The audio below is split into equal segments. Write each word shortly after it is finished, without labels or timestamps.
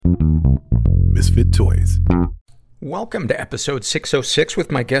Misfit Toys. Welcome to episode 606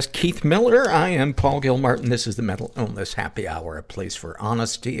 with my guest Keith Miller. I am Paul Gilmartin. This is the Mental Illness Happy Hour, a place for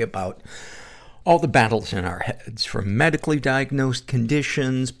honesty about all the battles in our heads, from medically diagnosed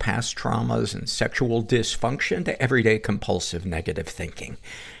conditions, past traumas, and sexual dysfunction to everyday compulsive negative thinking.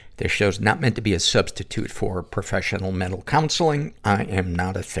 This show's not meant to be a substitute for professional mental counseling. I am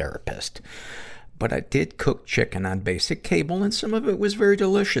not a therapist. But I did cook chicken on basic cable, and some of it was very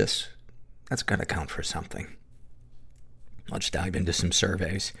delicious. That's gotta count for something. Let's dive into some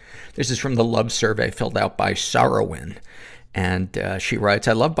surveys. This is from the Love Survey filled out by Sarowin. And she writes,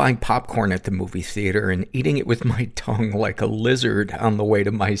 I love buying popcorn at the movie theater and eating it with my tongue like a lizard on the way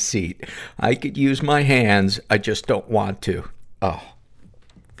to my seat. I could use my hands, I just don't want to. Oh,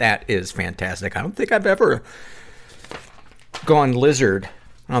 that is fantastic. I don't think I've ever gone lizard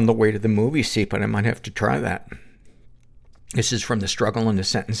on the way to the movie seat, but I might have to try that. This is from the Struggle in a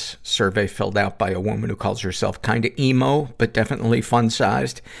Sentence survey filled out by a woman who calls herself kinda emo, but definitely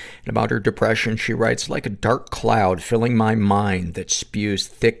fun-sized. And about her depression, she writes, like a dark cloud filling my mind that spews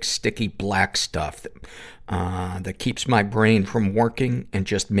thick, sticky black stuff that keeps my brain from working and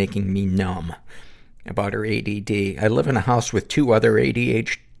just making me numb. About her ADD, I live in a house with two other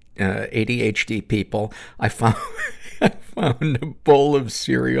ADHD people. I found a bowl of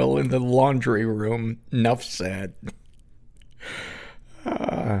cereal in the laundry room. Enough said.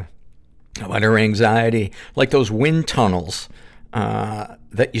 About her anxiety, like those wind tunnels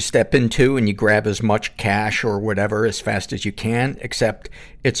that you step into and you grab as much cash or whatever as fast as you can, except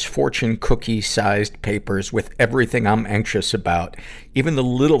it's fortune cookie sized papers with everything I'm anxious about, even the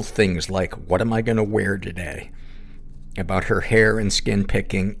little things like, what am I going to wear today? About her hair and skin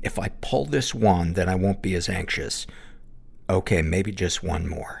picking, if I pull this one, then I won't be as anxious. Okay, maybe just one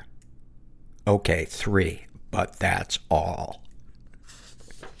more. Okay, 3. But that's all.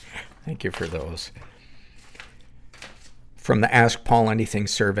 Thank you for those. From the Ask Paul Anything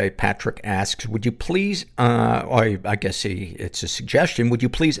survey, Patrick asks, would you please, I guess it's a suggestion, would you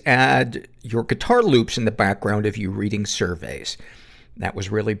please add your guitar loops in the background of you reading surveys? That was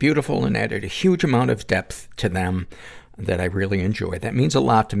really beautiful and added a huge amount of depth to them that I really enjoyed. That means a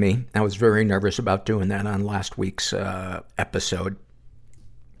lot to me. I was very nervous about doing that on last week's episode.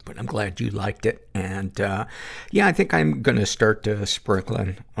 But I'm glad you liked it. And, yeah, I think I'm gonna start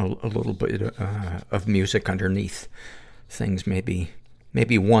sprinkling a little bit of music underneath things, maybe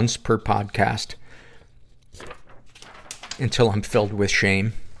once per podcast, until I'm filled with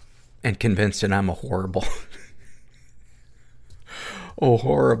shame and convinced that I'm a horrible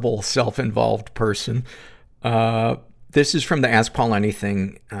self-involved person. This is from the Ask Paul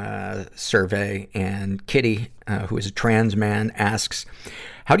Anything survey, and Kitty, who is a trans man, asks,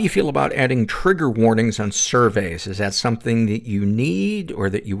 how do you feel about adding trigger warnings on surveys? Is that something that you need or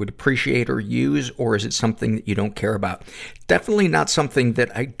that you would appreciate or use, or is it something that you don't care about? Definitely not something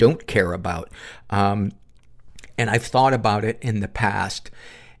that I don't care about. And I've thought about it in the past.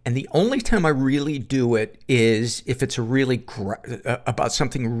 And the only time I really do it is if it's a really about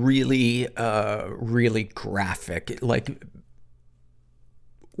something really graphic, like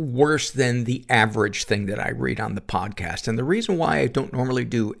worse than the average thing that I read on the podcast. And the reason why I don't normally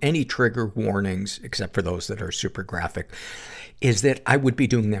do any trigger warnings, except for those that are super graphic, is that I would be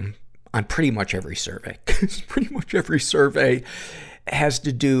doing them on pretty much every survey. Because pretty much every survey has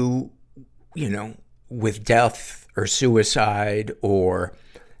to do, with death or suicide or,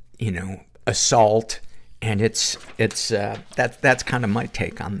 assault. And that's kind of my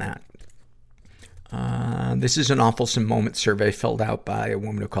take on that. This is an awfulsome moment survey filled out by a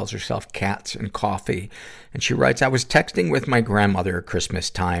woman who calls herself Cats and Coffee. And she writes, I was texting with my grandmother at Christmas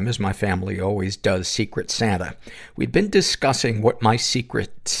time, as my family always does Secret Santa. We'd been discussing what my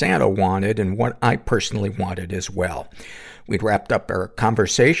Secret Santa wanted and what I personally wanted as well. We'd wrapped up our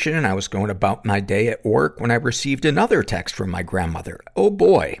conversation and I was going about my day at work when I received another text from my grandmother. Oh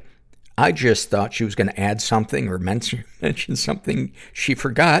boy. I just thought she was going to add something or mention something she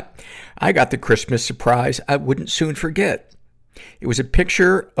forgot. I got the Christmas surprise I wouldn't soon forget. It was a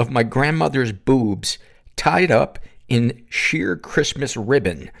picture of my grandmother's boobs tied up in sheer Christmas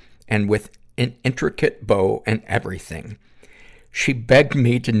ribbon and with an intricate bow and everything. She begged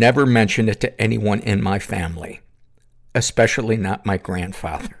me to never mention it to anyone in my family, especially not my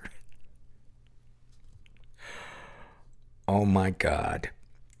grandfather. Oh my God.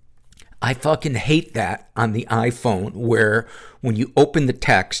 I fucking hate that on the iPhone, where when you open the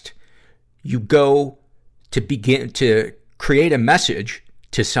text, you go to begin to create a message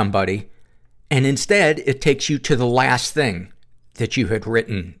to somebody, and instead it takes you to the last thing that you had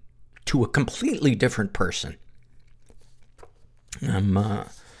written to a completely different person. I'm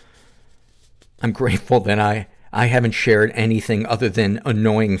I'm grateful that I haven't shared anything other than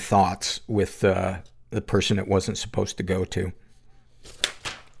annoying thoughts with, the person it wasn't supposed to go to.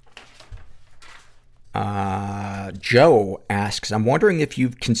 Joe asks, I'm wondering if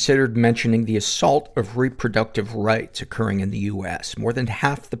you've considered mentioning the assault of reproductive rights occurring in the U.S. More than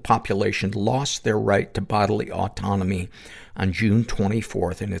half the population lost their right to bodily autonomy on June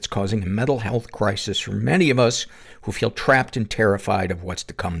 24th, and it's causing a mental health crisis for many of us who feel trapped and terrified of what's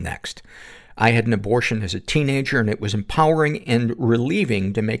to come next. I had an abortion as a teenager, and it was empowering and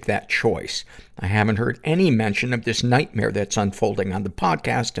relieving to make that choice. I haven't heard any mention of this nightmare that's unfolding on the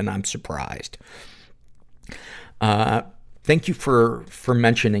podcast, and I'm surprised. Thank you for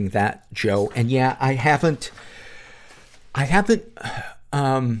mentioning that, Joe. And yeah, I haven't,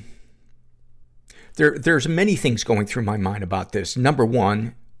 there's many things going through my mind about this. Number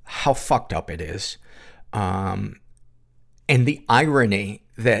one, how fucked up it is. And the irony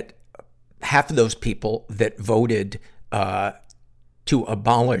that half of those people that voted, to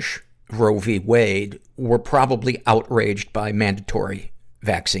abolish Roe v. Wade were probably outraged by mandatory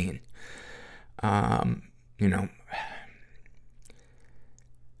vaccine. You know,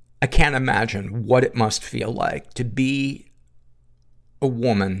 I can't imagine what it must feel like to be a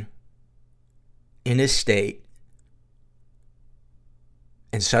woman in a state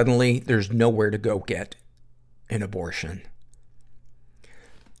and suddenly there's nowhere to go get an abortion.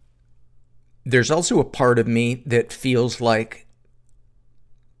 There's also a part of me that feels like,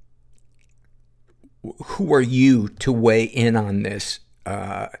 who are you to weigh in on this,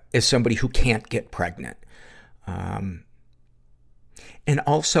 as somebody who can't get pregnant? And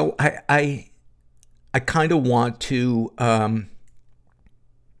also, I kind of want to,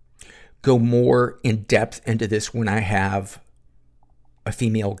 go more in depth into this when I have a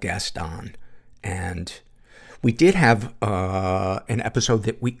female guest on. And we did have, an episode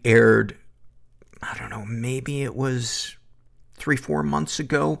that we aired, I don't know, maybe it was 3-4 months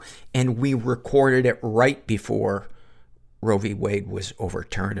ago, and we recorded it right before Roe v. Wade was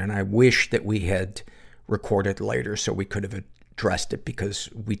overturned. And I wish that we had recorded later so we could have addressed it, because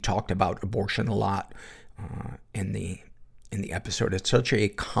we talked about abortion a lot, in the episode. It's such a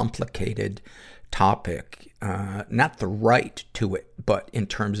complicated topic, not the right to it, but in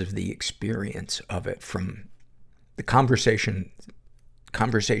terms of the experience of it, from the conversations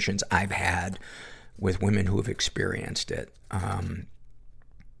I've had with women who have experienced it.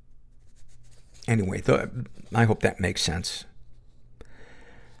 Anyway, I hope that makes sense.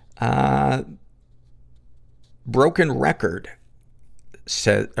 Broken Record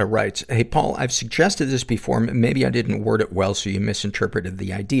writes, Hey Paul, I've suggested this before. Maybe I didn't word it well, so you misinterpreted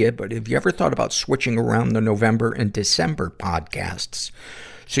the idea, but have you ever thought about switching around the November and December podcasts?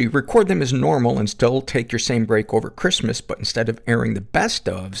 So you record them as normal and still take your same break over Christmas, but instead of airing the best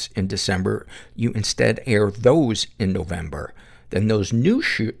ofs in December, you instead air those in November. Then those new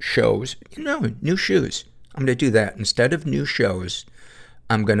shows, new shoes. I'm going to do that. Instead of new shows,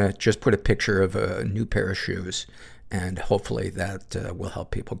 I'm going to just put a picture of a new pair of shoes, and hopefully that will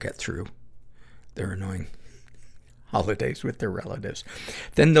help people get through their annoying holidays with their relatives.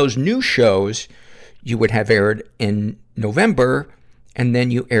 Then those new shows you would have aired in November, and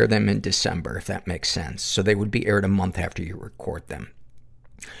then you air them in December, if that makes sense. So they would be aired a month after you record them.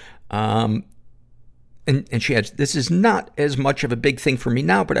 And she adds, this is not as much of a big thing for me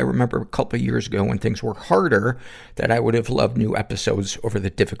now, but I remember a couple of years ago when things were harder that I would have loved new episodes over the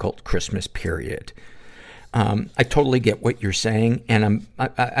difficult Christmas period. I totally get what you're saying, and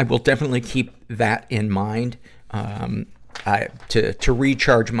I will definitely keep that in mind. To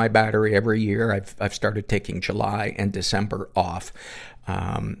recharge my battery every year, I've started taking July and December off,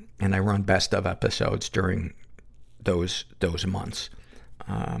 and I run best of episodes during those months.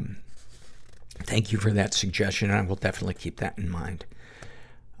 Thank you for that suggestion, and I will definitely keep that in mind.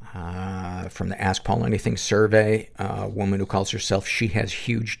 From the Ask Paul Anything survey, a woman who calls herself She Has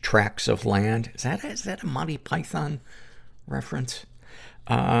Huge Tracts of Land. Is that a Monty Python reference?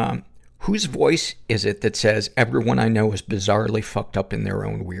 Whose voice is it that says, everyone I know is bizarrely fucked up in their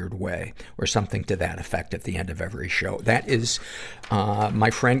own weird way? Or something to that effect at the end of every show. That is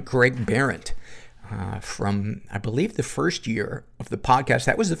my friend Greg Barrett. From, I believe, the first year of the podcast.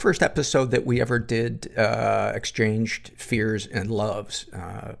 That was the first episode that we ever did, exchanged fears and loves,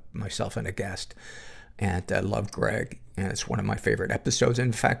 myself and a guest. And I love Greg, and it's one of my favorite episodes.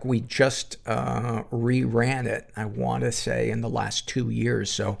 In fact, we just reran it, I want to say, in the last 2 years.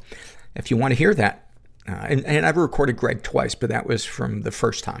 So if you want to hear that, and I've recorded Greg twice, but that was from the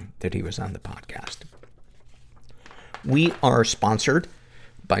first time that he was on the podcast. We are sponsored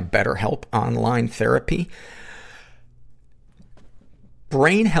by BetterHelp Online Therapy.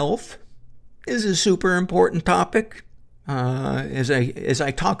 Brain health is a super important topic. As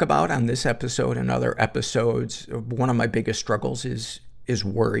I talk about on this episode and other episodes, one of my biggest struggles is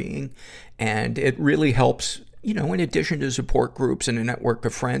worrying. And it really helps, in addition to support groups and a network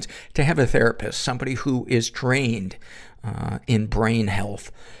of friends, to have a therapist, somebody who is trained in brain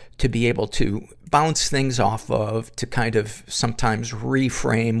health, to be able to bounce things off of, to kind of sometimes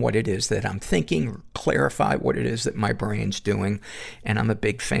reframe what it is that I'm thinking, or clarify what it is that my brain's doing. And I'm a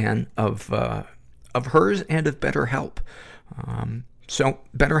big fan of hers and of BetterHelp. So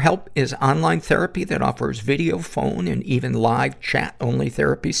BetterHelp is online therapy that offers video, phone, and even live chat-only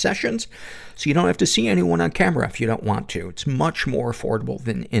therapy sessions. So you don't have to see anyone on camera if you don't want to. It's much more affordable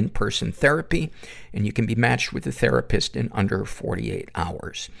than in-person therapy, and you can be matched with a therapist in under 48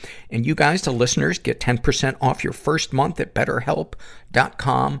 hours. And you guys, the listeners, get 10% off your first month at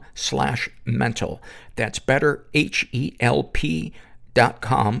BetterHelp.com/mental. That's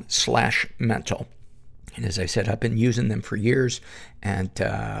BetterHelp.com/mental. And as I said, I've been using them for years, and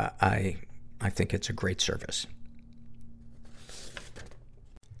I think it's a great service.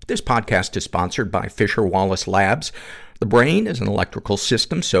 This podcast is sponsored by Fisher Wallace Labs. The brain is an electrical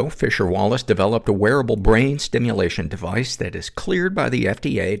system, so Fisher Wallace developed a wearable brain stimulation device that is cleared by the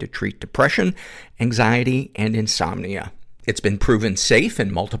FDA to treat depression, anxiety, and insomnia. It's been proven safe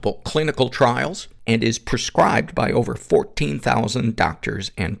in multiple clinical trials and is prescribed by over 14,000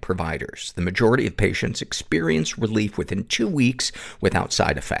 doctors and providers. The majority of patients experience relief within 2 weeks without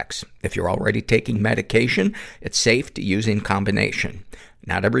side effects. If you're already taking medication, it's safe to use in combination.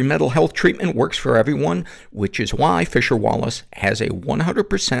 Not every mental health treatment works for everyone, which is why Fisher Wallace has a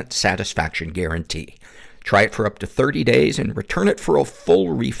 100% satisfaction guarantee. Try it for up to 30 days and return it for a full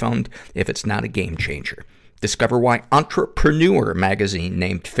refund if it's not a game changer. Discover why Entrepreneur magazine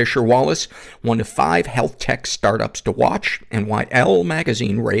named Fisher Wallace one of 5 health tech startups to watch, and why Elle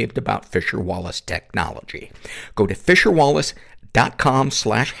magazine raved about Fisher Wallace technology. Go to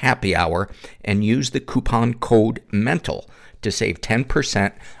fisherwallace.com/happy hour and use the coupon code MENTAL to save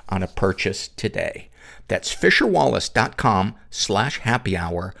 10% on a purchase today. That's fisherwallace.com/happy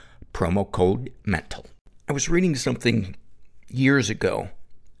hour, promo code MENTAL. I was reading something years ago,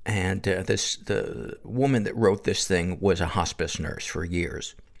 and the woman that wrote this thing was a hospice nurse for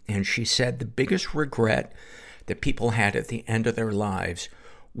years. And she said the biggest regret that people had at the end of their lives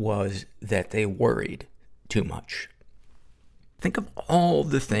was that they worried too much. Think of all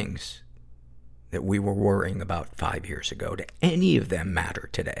the things that we were worrying about 5 years ago. Do any of them matter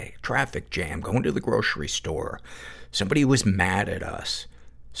today? Traffic jam, going to the grocery store, somebody was mad at us,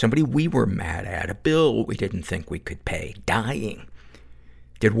 somebody we were mad at, a bill we didn't think we could pay, dying.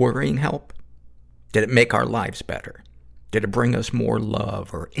 Did worrying help? Did it make our lives better? Did it bring us more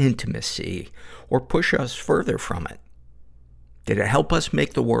love or intimacy, or push us further from it? Did it help us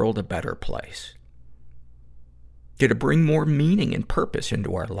make the world a better place? Did it bring more meaning and purpose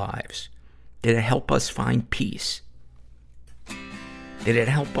into our lives? Did it help us find peace? Did it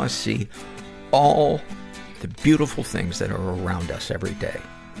help us see all the beautiful things that are around us every day?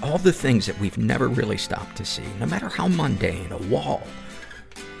 All the things that we've never really stopped to see, no matter how mundane, a wall.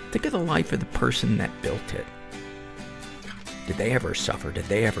 Think of the life of the person that built it. Did they ever suffer? Did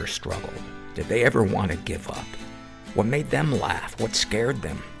they ever struggle? Did they ever want to give up? What made them laugh? What scared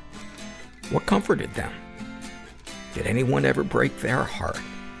them? What comforted them? Did anyone ever break their heart?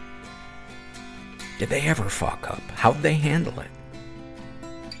 Did they ever fuck up? How'd they handle it?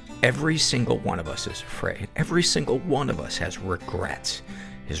 Every single one of us is afraid. Every single one of us has regrets,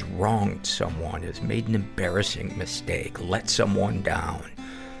 has wronged someone, has made an embarrassing mistake, let someone down,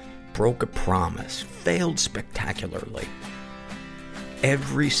 broke a promise, failed spectacularly.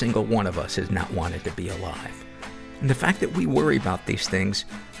 Every single one of us has not wanted to be alive. And the fact that we worry about these things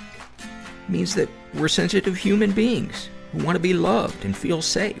means that we're sensitive human beings who want to be loved and feel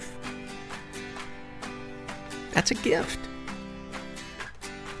safe. That's a gift.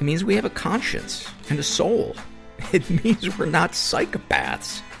 It means we have a conscience and a soul. It means we're not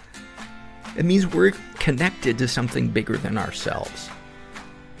psychopaths. It means we're connected to something bigger than ourselves.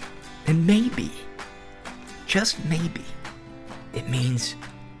 And maybe, just maybe, it means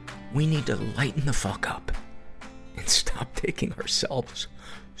we need to lighten the fuck up and stop taking ourselves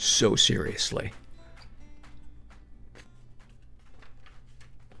so seriously.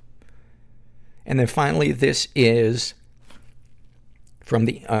 And then finally, this is from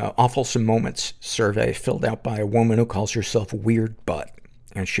the Awfulsome Moments survey filled out by a woman who calls herself Weird Butt.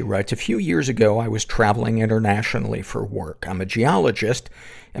 And she writes, a few years ago, I was traveling internationally for work. I'm a geologist,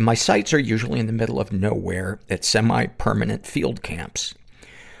 and my sites are usually in the middle of nowhere at semi-permanent field camps.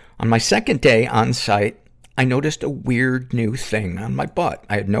 On my second day on site, I noticed a weird new thing on my butt.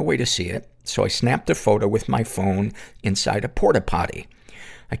 I had no way to see it. so I snapped a photo with my phone inside a porta potty.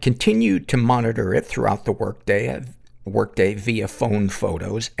 I continued to monitor it throughout the workday via phone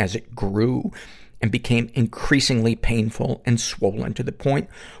photos as it grew and became increasingly painful and swollen to the point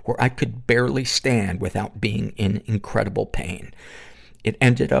where I could barely stand without being in incredible pain. It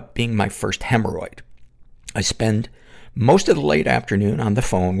ended up being my first hemorrhoid. I spent most of the late afternoon on the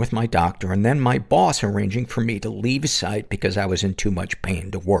phone with my doctor and then my boss arranging for me to leave site because I was in too much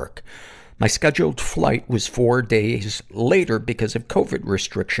pain to work. My scheduled flight was 4 days later because of COVID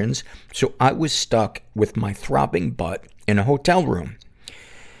restrictions, so I was stuck with my throbbing butt in a hotel room.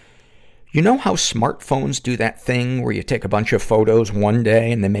 You know how smartphones do that thing where you take a bunch of photos one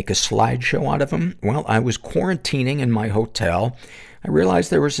day and then make a slideshow out of them? Well, I was quarantining in my hotel. I realized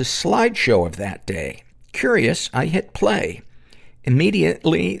there was a slideshow of that day. Curious, I hit play.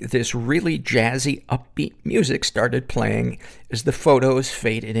 Immediately, this really jazzy, upbeat music started playing as the photos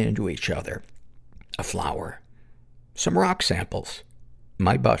faded into each other. A flower. Some rock samples.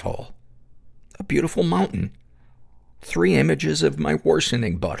 My butthole. A beautiful mountain. 3 images of my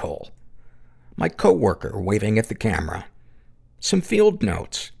worsening butthole. My coworker waving at the camera. Some field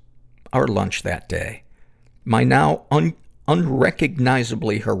notes. Our lunch that day. My now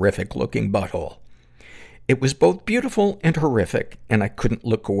unrecognizably horrific looking butthole. It was both beautiful and horrific, and I couldn't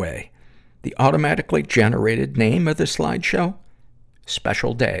look away. The automatically generated name of the slideshow?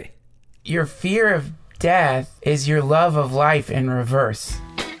 Special Day. Your fear of death is your love of life in reverse.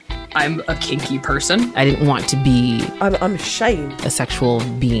 I'm a kinky person. I didn't want to be I'm ashamed. a sexual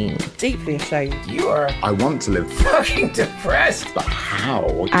being. Deeply ashamed. You are I want to live. fucking depressed. But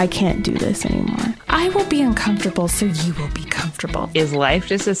how? I can't do this anymore. I will be uncomfortable, so you will be comfortable. Is life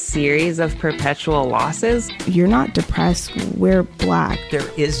just a series of perpetual losses? You're not depressed. We're black. There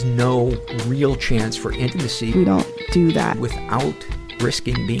is no real chance for intimacy We don't do that. without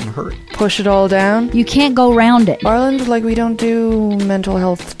risking being hurt. Push it all down. You can't go around it. Ireland, like, we don't do mental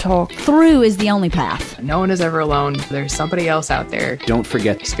health talk. Through is the only path. No one is ever alone. There's somebody else out there Don't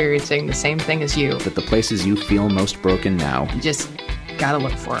forget experiencing the same thing as you. that the places you feel most broken now You just gotta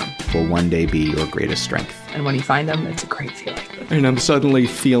look for them. will one day be your greatest strength. And when you find them, it's a great feeling. And I'm suddenly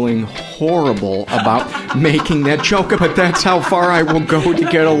feeling horrible about making that joke, but that's how far I will go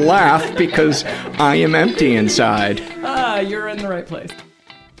to get a laugh because I am empty inside. You're in the right place.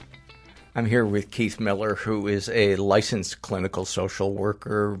 I'm here with Keith Miller, who is a licensed clinical social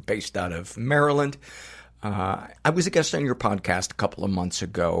worker based out of Maryland. I was a guest on your podcast a couple of months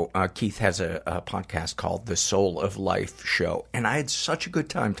ago. Keith has a podcast called The Soul of Life Show, and I had such a good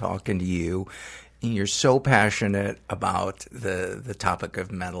time talking to you. And you're so passionate about the topic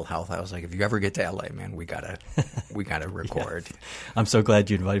of mental health. I was like, if you ever get to LA, man, we gotta record. Yeah. I'm so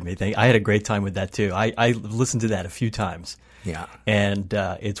glad you invited me. I had a great time with that too. I listened to that a few times. Yeah, and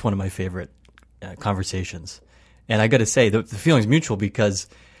it's one of my favorite conversations. And I got to say, the feeling's mutual because,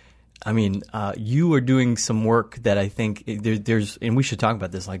 I mean, you are doing some work that I think there's, and we should talk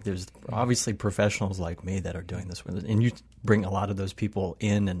about this. Like, there's obviously professionals like me that are doing this with it, and you bring a lot of those people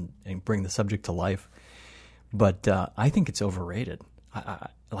in and bring the subject to life. But I think it's overrated. I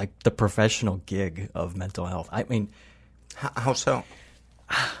like the professional gig of mental health. I mean, how so?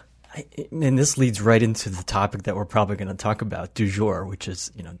 And this leads right into the topic that we're probably going to talk about du jour, which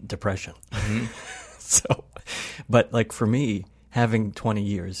is, depression. Mm-hmm. But like for me, having 20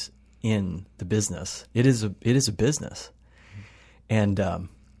 years in the business, it is a business. And,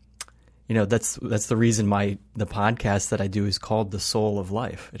 that's the reason the podcast that I do is called The Soul of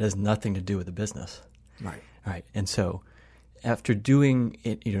Life. It has nothing to do with the business. Right. Right. And so after doing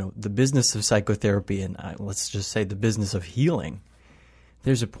it, the business of psychotherapy and let's just say the business of healing,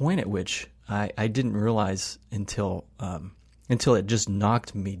 there's a point at which I didn't realize until it just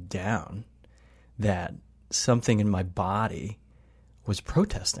knocked me down that something in my body was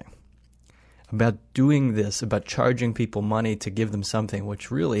protesting about doing this, about charging people money to give them something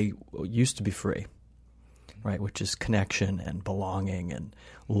which really used to be free, right? Which is connection and belonging and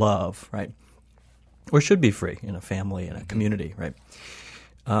love, right? Or should be free in a family and a community, right?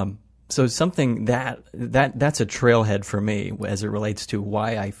 So something that's a trailhead for me as it relates to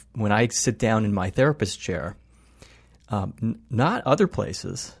why when I sit down in my therapist chair, not other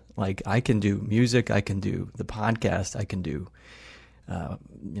places, like I can do music, I can do the podcast, I can do,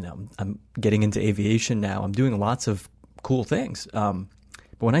 I'm getting into aviation now. I'm doing lots of cool things. But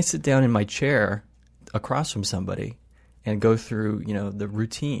when I sit down in my chair across from somebody and go through, the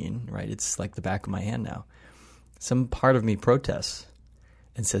routine, right? It's like the back of my hand now. Some part of me protests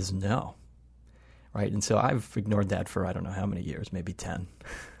and says no, right? And so I've ignored that for I don't know how many years, maybe 10.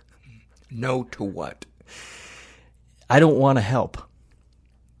 No to what? I don't want to help.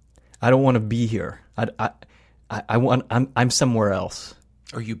 I don't want to be here. I'm somewhere else.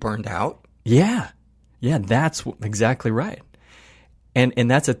 Are you burned out? Yeah. Yeah, that's exactly right. And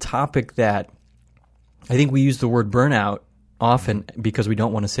that's a topic that I think we use the word burnout often because we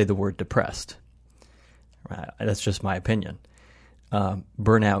don't want to say the word depressed. Right? That's just my opinion.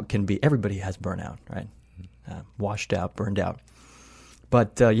 Burnout can be, everybody has burnout, right? Washed out, burned out.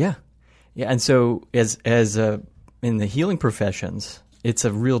 But yeah. And so as in the healing professions, it's a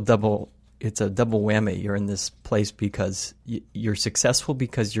double whammy. You're in this place because you're successful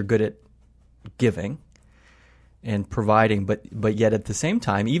because you're good at giving and providing, but yet at the same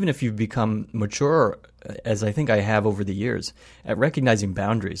time, even if you've become mature, as I think I have over the years, at recognizing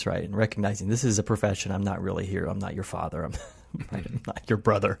boundaries, right, and recognizing this is a profession. I'm not really here. I'm not your father. I'm not your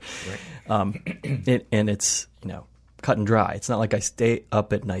brother. Right. And it's cut and dry. It's not like I stay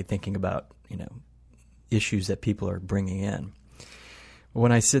up at night thinking about issues that people are bringing in.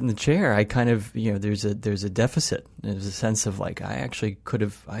 When I sit in the chair, I kind of there's a deficit. There's a sense of like I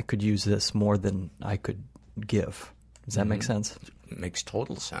could use this more than I could give. Does that make sense? It makes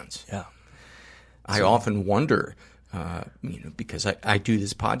total sense. Yeah. I often wonder, because I do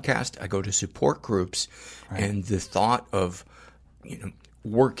this podcast, I go to support groups, right. And the thought of,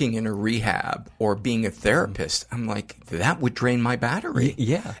 working in a rehab or being a therapist, I'm like, that would drain my battery.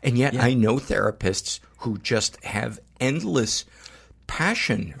 Yeah. And yet I know therapists who just have endless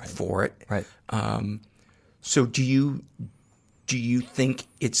passion for it. Right. So do you think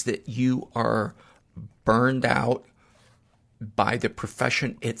it's that you are burned out by the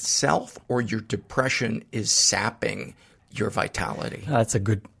profession itself, or your depression is sapping your vitality? That's a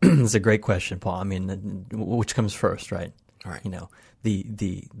great question, Paul. I mean, which comes first, right? All right.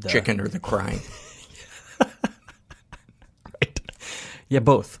 The chicken or the crying? Right. Yeah,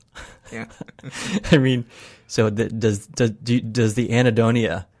 both. Yeah. I mean, so does the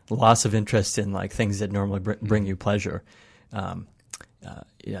anhedonia, loss of interest in like things that normally bring you pleasure,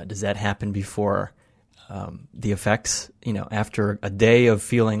 does that happen before the effects? After a day of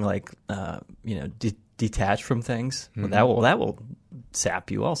feeling like detached from things, well, that will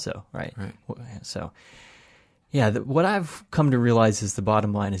sap you also, right? Right. So, yeah, what I've come to realize is the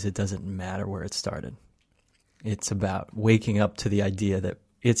bottom line is it doesn't matter where it started. It's about waking up to the idea that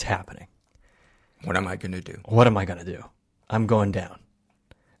it's happening. What am I going to do? What am I going to do? I'm going down.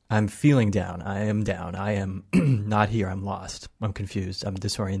 I'm feeling down. I am down. I am not here. I'm lost. I'm confused. I'm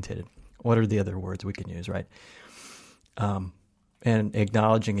disorientated. What are the other words we can use, right? And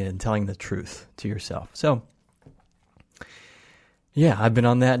acknowledging it and telling the truth to yourself. So, yeah, I've been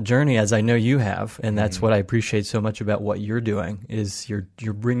on that journey, as I know you have, and that's what I appreciate so much about what you're doing. Is you're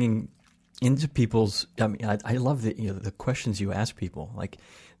bringing into people's. I mean, I love the questions you ask people. Like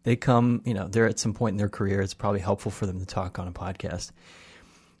they come, they're at some point in their career. It's probably helpful for them to talk on a podcast.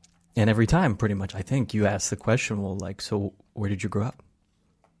 And every time, pretty much, I think you ask the question, well, like, so where did you grow up?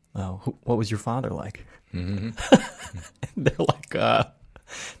 What was your father like? Mm-hmm. They're like,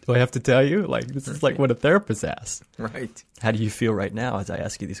 do I have to tell you? Like, this is like what a therapist asks. Right. How do you feel right now as I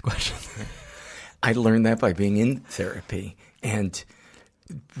ask you these questions? I learned that by being in therapy and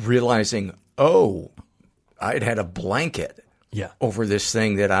realizing, I'd had a blanket over this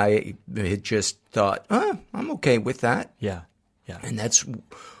thing that I had just thought, I'm okay with that. Yeah. And that's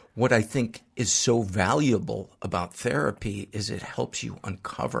what I think is so valuable about therapy is it helps you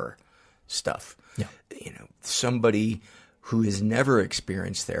uncover stuff. Yeah. Somebody who has never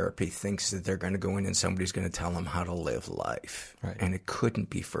experienced therapy thinks that they're going to go in and somebody's going to tell them how to live life. Right. And it couldn't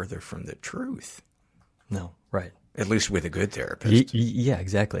be further from the truth. No, right. At least with a good therapist. Yeah,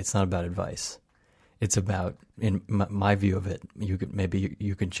 exactly. It's not about advice. It's about, in my view of it, maybe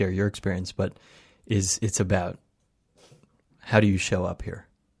you can share your experience, but it's about how do you show up here?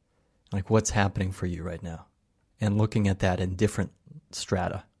 Like what's happening for you right now? And looking at that in different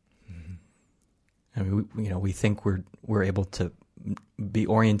strata. I mean, we think we're able to be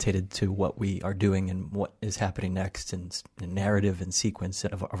orientated to what we are doing and what is happening next in narrative and sequence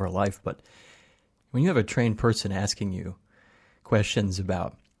of our life. But when you have a trained person asking you questions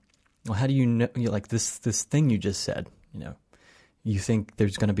about, well, how do you know, like this thing you just said, you think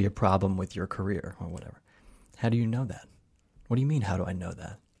there's going to be a problem with your career or whatever. How do you know that? What do you mean, how do I know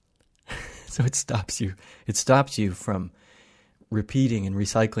that? So it stops you. It stops you from repeating and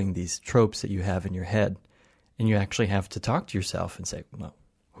recycling these tropes that you have in your head, and you actually have to talk to yourself and say, well,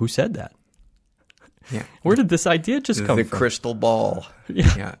 who said that? Yeah. Where did this idea just come from? The crystal ball.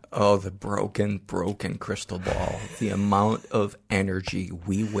 Yeah. Oh, the broken crystal ball. The amount of energy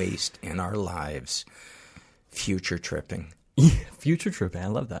we waste in our lives. Future tripping. Yeah, future tripping. I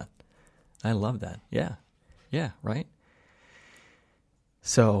love that. Yeah. Yeah, right?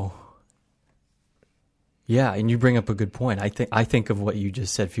 So Yeah, and you bring up a good point. I think of what you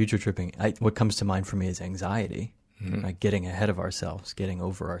just said, future tripping. What comes to mind for me is anxiety, like getting ahead of ourselves, getting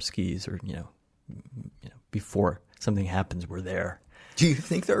over our skis, or before something happens, we're there. Do you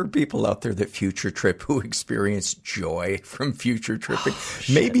think there are people out there that future trip who experience joy from future tripping?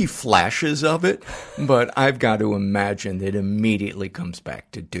 Maybe flashes of it, but I've got to imagine that immediately comes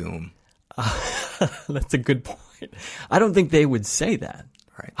back to doom. That's a good point. I don't think they would say that.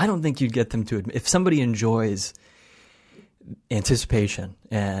 Right. I don't think you'd get them to admit. If somebody enjoys anticipation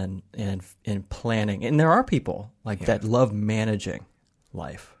and planning, and there are people like that love managing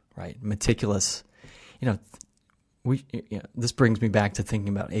life, right? Meticulous, this brings me back to thinking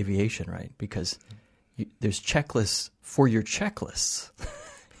about aviation, right? Because there's checklists for your checklists.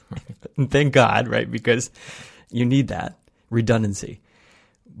 Thank God, right? Because you need that redundancy.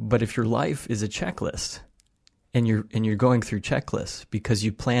 But if your life is a checklist and you're going through checklists because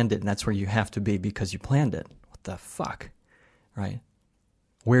you planned it and that's where you have to be because you planned it, what the fuck, right?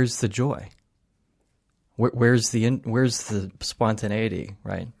 Where's the joy? Where's the spontaneity,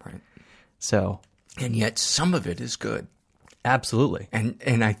 right? Right. So. And yet some of it is good. Absolutely.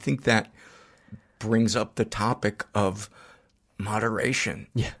 And I think that brings up the topic of moderation,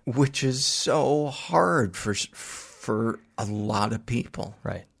 which is so hard for a lot of people.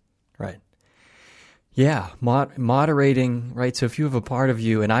 Right. Yeah, moderating, right? So if you have a part of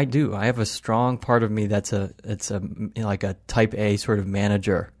you, and I have a strong part of me that's like a type A sort of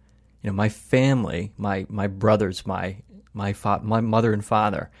manager. My family, my brothers, my mother and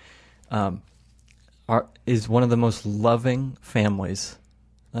father, is one of the most loving families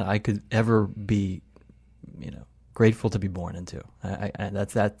that I could ever be, grateful to be born into.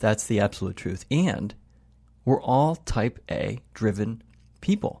 That's the absolute truth. And we're all type A driven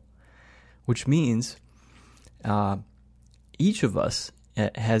people, which means each of us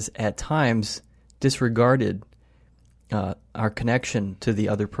has at times disregarded our connection to the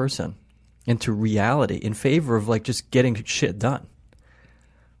other person and to reality in favor of like just getting shit done.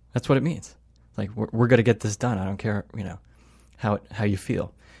 That's what it means. Like we're going to get this done. I don't care, how you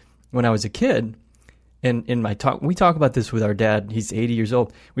feel. When I was a kid, and in my talk, we talk about this with our dad. He's 80 years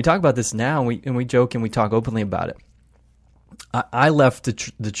old. We talk about this now, and we joke and we talk openly about it. I left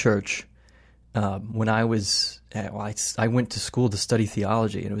the church when I was. I went to school to study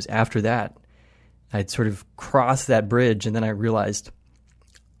theology, and it was after that I'd sort of crossed that bridge, and then I realized,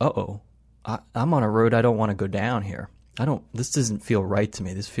 I'm on a road I don't want to go down here. This doesn't feel right to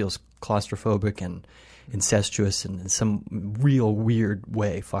me. This feels claustrophobic and incestuous and in some real weird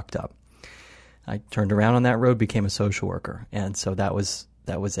way fucked up. I turned around on that road, became a social worker, and so that was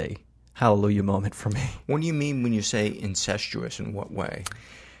a hallelujah moment for me. What do you mean when you say incestuous? In what way?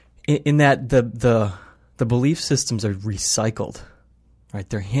 In that the belief systems are recycled, right?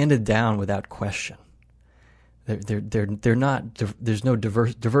 They're handed down without question. They're not. There's no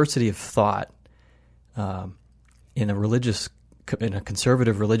diversity of thought in a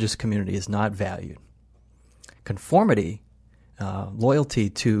conservative religious community is not valued. Conformity, loyalty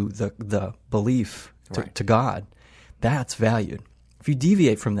to the belief to God, that's valued. If you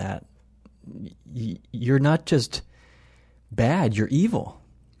deviate from that, you're not just bad, you're evil.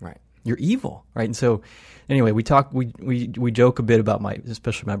 Right. You're evil, right? And so, anyway, we joke a bit about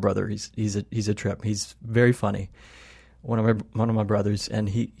especially my brother. He's a trip. He's very funny. One of my brothers, and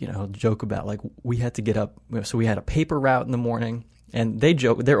he joke about like we had to get up. So we had a paper route in the morning, and they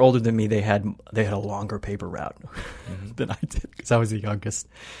joke. They're older than me. They had a longer paper route than I did because I was the youngest.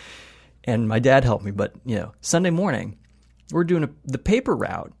 And my dad helped me, but Sunday morning we're doing the paper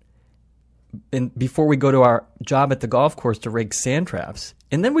route, and before we go to our job at the golf course to rake sand traps,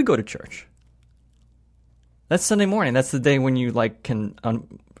 and then we go to church. That's Sunday morning. That's the day when you like can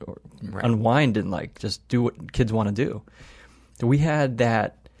unwind and like just do what kids want to do. So we had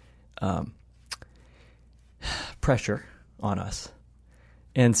that pressure on us.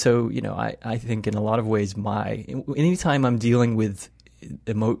 And so, I think in a lot of ways anytime I'm dealing with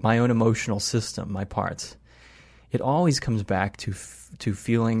my own emotional system, my parts, it always comes back to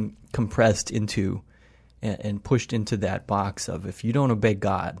feeling compressed into and pushed into that box of if you don't obey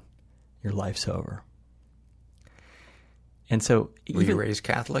God, your life's over. And so, were you raised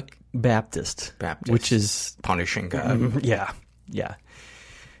Catholic? Baptist, which is punishing God. Yeah.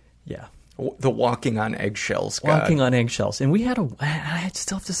 The walking on eggshells, God. Walking on eggshells, and I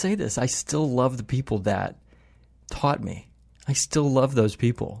still have to say this. I still love the people that taught me. I still love those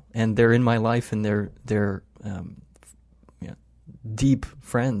people, and they're in my life, and they're deep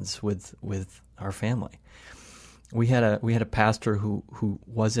friends with our family. We had a pastor who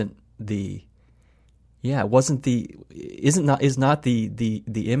wasn't the Yeah, is not the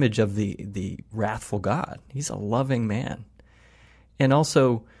image of the wrathful God. He's a loving man, and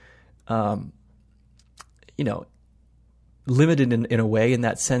also, limited in a way, in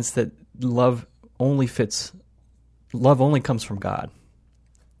that sense that love only comes from God.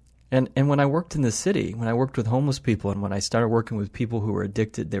 And when I worked in the city, when I worked with homeless people, and when I started working with people who were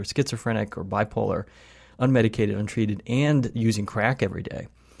addicted, they were schizophrenic or bipolar, unmedicated, untreated, and using crack every day,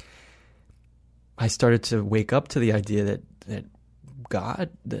 I started to wake up to the idea that God,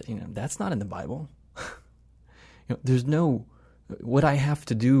 that's not in the Bible. There's no, what I have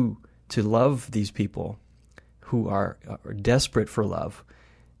to do to love these people who are desperate for love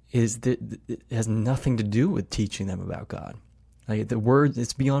it has nothing to do with teaching them about God. Like the word,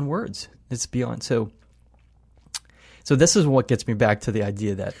 it's beyond words. It's beyond. So this is what gets me back to the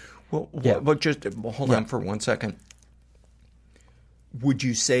idea that. But just hold on for 1 second. Would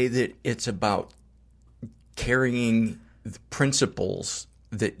you say that it's about carrying the principles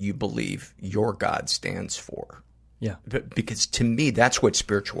that you believe your God stands for? Yeah. Because to me, that's what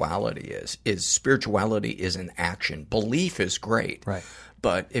spirituality is spirituality is an action. Belief is great. Right.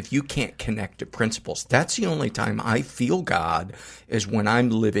 But if you can't connect to principles, that's the only time I feel God is when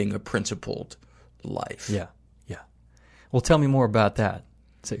I'm living a principled life. Yeah. Yeah. Well, tell me more about that.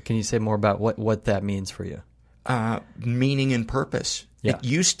 So can you say more about what that means for you? Meaning and purpose. Yeah. It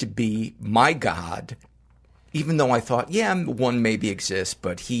used to be my God, even though I thought, one maybe exists,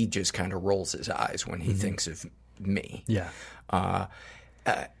 but he just kind of rolls his eyes when he thinks of me. Yeah.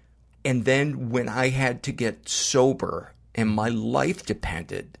 And then when I had to get sober and my life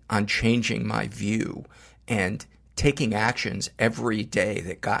depended on changing my view and taking actions every day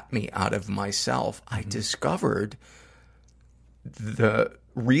that got me out of myself, I discovered the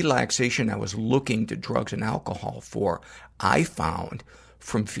relaxation I was looking to drugs and alcohol for, I found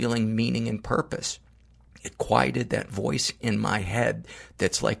from feeling meaning and purpose. It quieted that voice in my head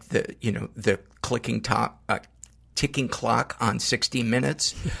that's like the ticking clock on 60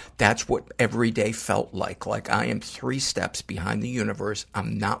 Minutes. That's what every day felt like. Like I am 3 steps behind the universe.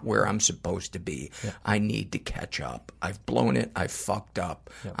 I'm not where I'm supposed to be. Yeah. I need to catch up. I've blown it. I've fucked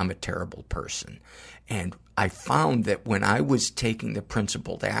up. Yeah. I'm a terrible person. And I found that when I was taking the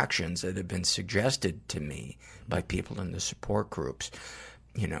principled actions that had been suggested to me by people in the support groups,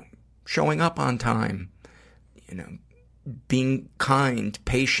 showing up on time, being kind,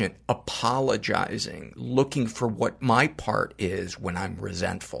 patient, apologizing, looking for what my part is when I'm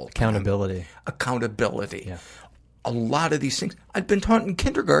resentful. Accountability. Yeah. A lot of these things I'd been taught in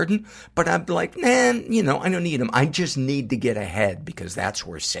kindergarten, but I'm like, I don't need them. I just need to get ahead because that's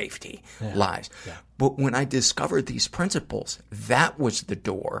where safety lies. Yeah. But when I discovered these principles, that was the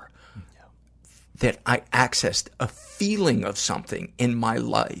door that I accessed a feeling of something in my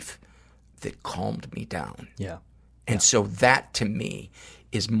life that calmed me down. Yeah. And so that, to me,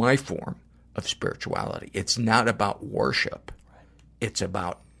 is my form of spirituality. It's not about worship. Right. It's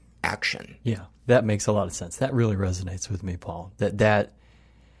about action. Yeah, that makes a lot of sense. That really resonates with me, Paul. That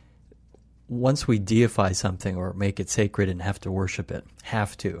once we deify something or make it sacred and have to worship it,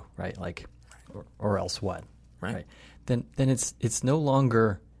 right? Like, or else what? Right. Then it's no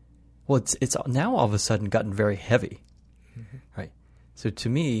longer. Well, it's now all of a sudden gotten very heavy, right? So to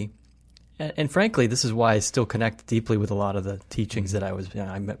me. And frankly, this is why I still connect deeply with a lot of the teachings that I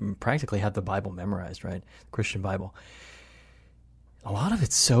practically have the Bible memorized, right? The Christian Bible. A lot of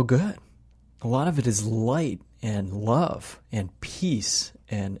it's so good. A lot of it is light and love and peace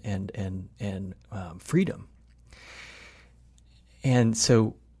and freedom. And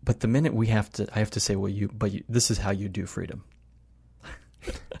so, but the minute I have to say, this is how you do freedom.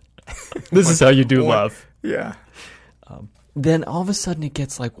 This is how you do love. Yeah. Then all of a sudden it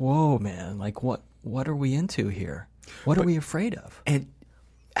gets like, whoa, man, like what are we into here? What are we afraid of? And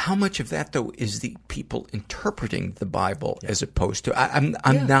how much of that, though, is the people interpreting the Bible as opposed to... I'm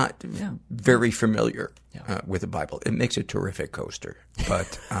not very familiar with the Bible. It makes a terrific coaster,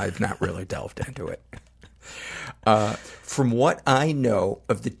 but I've not really delved into it. From what I know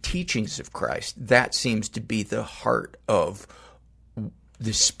of the teachings of Christ, that seems to be the heart of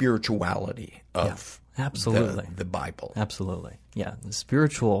the spirituality of... Absolutely. The Bible. Absolutely. Yeah. The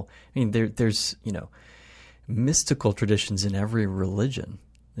spiritual, there's, mystical traditions in every religion.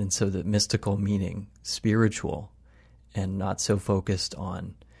 And so the mystical meaning spiritual and not so focused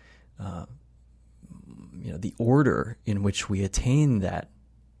on, the order in which we attain that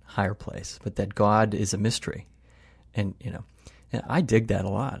higher place, but that God is a mystery. And, I dig that a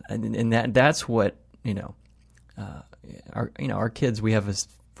lot. And that's what, our kids, we have a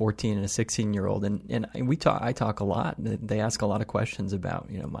 14 and a 16-year-old, and I talk a lot. They ask a lot of questions about,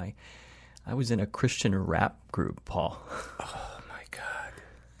 I was in a Christian rap group, Paul. Oh, my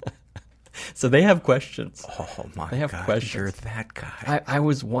God. So they have questions. Oh, my God. They have questions. You're that guy. I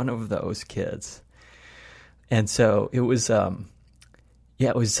was one of those kids. And so it was,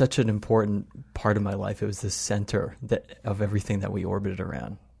 it was such an important part of my life. It was the center of everything that we orbited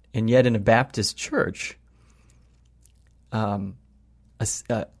around. And yet in a Baptist church,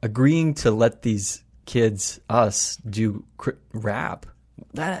 agreeing to let these kids, us, do rap,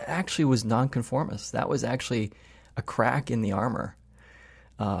 that actually was nonconformist. That was actually a crack in the armor.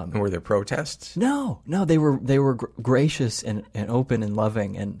 Were there protests? No, they were gracious and open and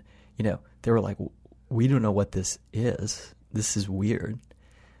loving, and they were like, we don't know what this is. This is weird,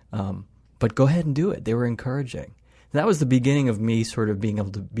 but go ahead and do it. They were encouraging. And that was the beginning of me sort of being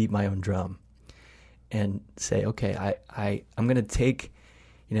able to beat my own drum and say, okay, I'm going to take,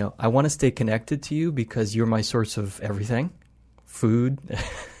 I want to stay connected to you because you're my source of everything, food,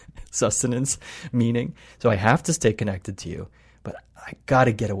 sustenance, meaning. So I have to stay connected to you, but I got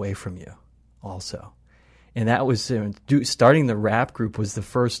to get away from you also. And that was, starting the rap group was the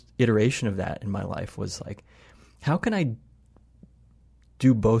first iteration of that in my life, was like, how can I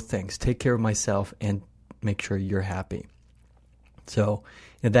do both things, take care of myself and make sure you're happy? So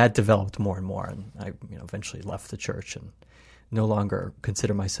that developed more and more, and I eventually left the church and no longer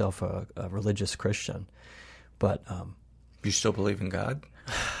consider myself a religious Christian. But you still believe in God?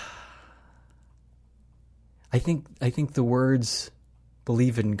 I think the words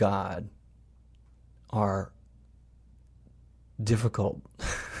 "believe in God" are difficult.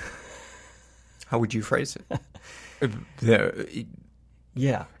 How would you phrase it?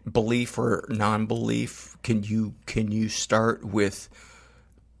 Yeah, belief or non-belief. Can you start with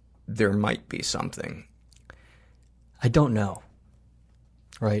there might be something? I don't know,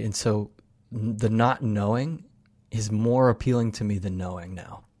 right? And so the not knowing is more appealing to me than knowing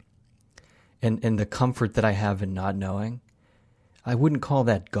now. And the comfort that I have in not knowing, I wouldn't call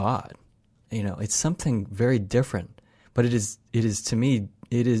that God. It's something very different. But it is to me,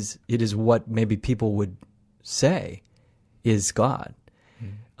 it is what maybe people would say is God.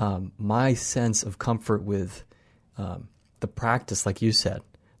 My sense of comfort with the practice, like you said,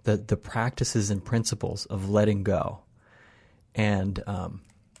 the practices and principles of letting go, and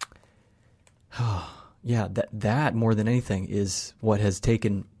that more than anything is what has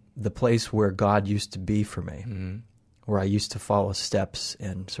taken the place where God used to be for me, where I used to follow steps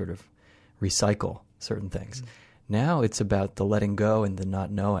and sort of recycle certain things. Now it's about the letting go and the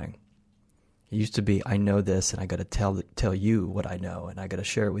not knowing. It used to be, I know this, and I got to tell you what I know, and I got to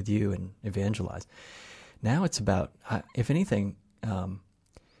share it with you and evangelize. Now it's about, if anything,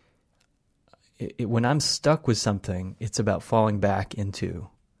 when I'm stuck with something, it's about falling back into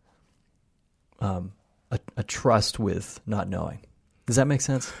a trust with not knowing. Does that make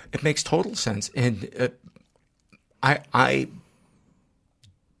sense? It makes total sense, and I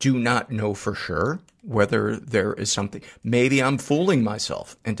do not know for sure whether there is something. Maybe I'm fooling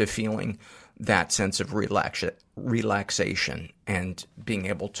myself into feeling that sense of relaxation and being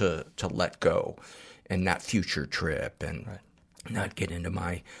able to let go and not future trip and not get into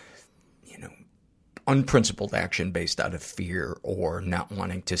my, unprincipled action based out of fear or not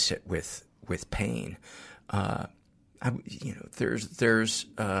wanting to sit with pain. There's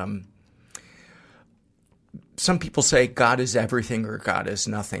some people say God is everything or God is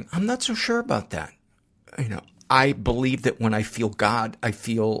nothing. I'm not so sure about that. I believe that when I feel God, I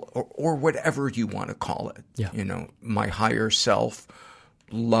feel, or whatever you want to call it, my higher self,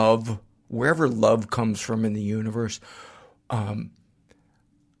 love, wherever love comes from in the universe, I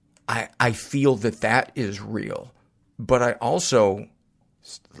feel that is real. But I also,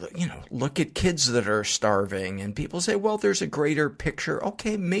 look at kids that are starving, and people say, well, there's a greater picture.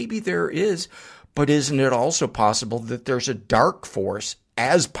 Okay, maybe there is, but isn't it also possible that there's a dark force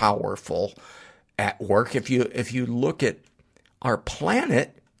as powerful at work? If you look at our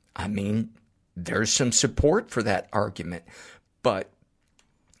planet, I mean, there's some support for that argument. But,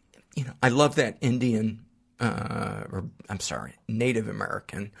 I love that Native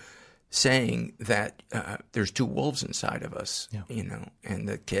American saying that there's two wolves inside of us, and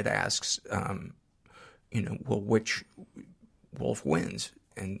the kid asks, well, which wolf wins?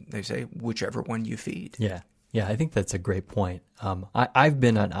 And they say, whichever one you feed. Yeah, I think that's a great point. I've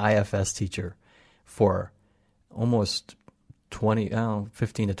been an IFS teacher for almost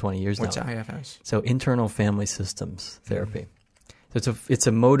 15 to 20 years What's now. What's IFS? So internal family systems therapy. So it's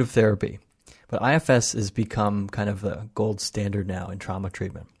a mode of therapy. But IFS has become kind of the gold standard now in trauma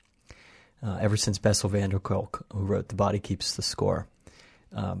treatment. Ever since Bessel van der Kolk, who wrote The Body Keeps the Score.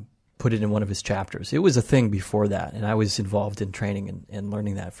 put it in one of his chapters. It was a thing before that, and I was involved in training and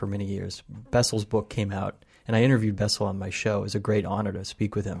learning that for many years. Bessel's book came out, and I interviewed Bessel on my show. It was a great honor to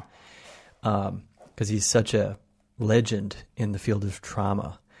speak with him because he's such a legend in the field of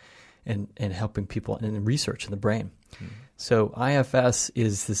trauma and helping people and in research in the brain. So IFS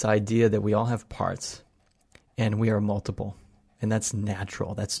is this idea that we all have parts and we are multiple, and that's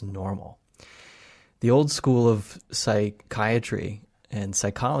natural, that's normal. The old school of psychiatry and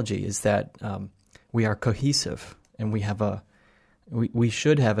psychology is that we are cohesive, and we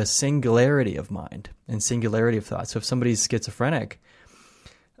should have a singularity of mind and singularity of thought. So if somebody's schizophrenic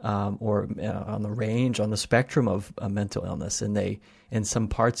or on the range, on the spectrum of a mental illness, and some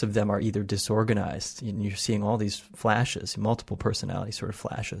parts of them are either disorganized, and you're seeing all these flashes, multiple personality sort of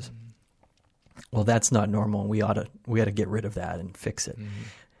flashes. Well, that's not normal, and we ought to get rid of that and fix it.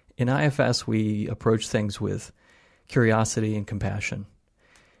 In IFS, we approach things with curiosity and compassion.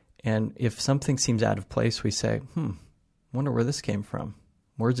 And if something seems out of place, we say, wonder where this came from.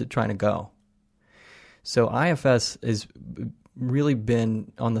 Where's it trying to go? So IFS has really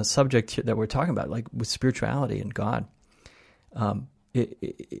been on the subject that we're talking about, like with spirituality and God.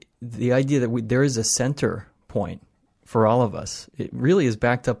 The idea that there is a center point for all of us, it really is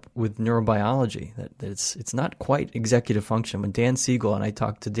backed up with neurobiology, that it's not quite executive function. When Dan Siegel, and I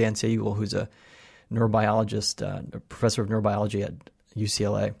talked to Dan Siegel, who's a neurobiologist, a professor of neurobiology at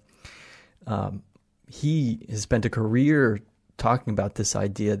UCLA, he has spent a career talking about this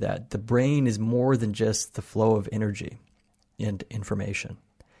idea that the brain is more than just the flow of energy and information.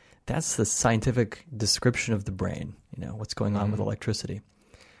 That's the scientific description of the brain, what's going on with electricity.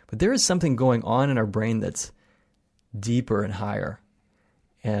 But there is something going on in our brain that's deeper and higher.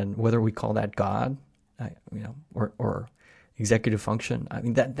 And whether we call that God, or executive function,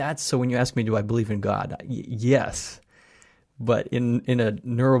 that's so when you ask me, do I believe in God? Yes. But in a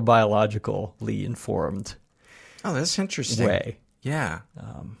neurobiologically informed that's interesting. way. Yeah.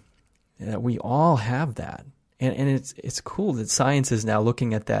 We all have that. And it's cool that science is now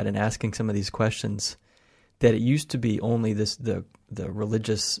looking at that and asking some of these questions that it used to be only the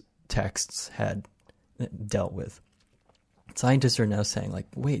religious texts had dealt with. Scientists are now saying, like,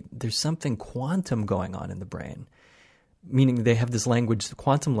 wait, there's something quantum going on in the brain, meaning they have this language, the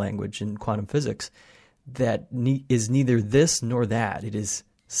quantum language in quantum physics, that is neither this nor that. It is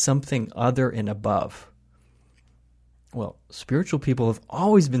something other and above. Well, spiritual people have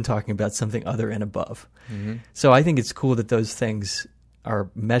always been talking about something other and above. So I think it's cool that those things are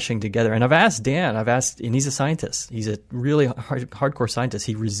meshing together. And I've asked Dan, and he's a scientist. He's a really hardcore scientist.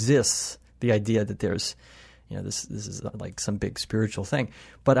 He resists the idea that there's, this is like some big spiritual thing.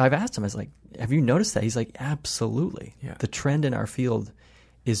 But I've asked him, I was like, have you noticed that? He's like, absolutely. Yeah. The trend in our field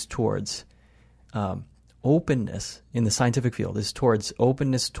is towards openness, in the scientific field, is towards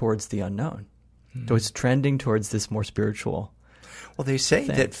openness towards the unknown. So it's trending towards this more spiritual. Well, they say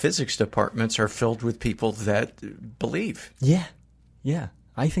thing. that physics departments are filled with people that believe. Yeah.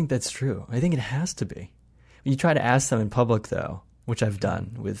 I think that's true. I think it has to be. You try to ask them in public, though, which I've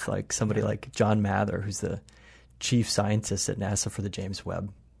done with like somebody like John Mather, who's the chief scientist at NASA for the James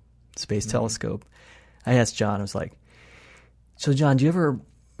Webb Space Telescope. I asked John, I was like, so John, do you ever,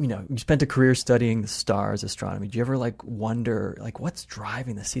 you spent a career studying the stars, astronomy. Do you ever wonder, what's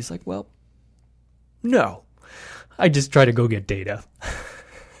driving this? He's like, well, no. I just try to go get data.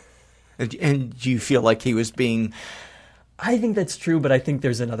 And do you feel like he was being... I think that's true, but I think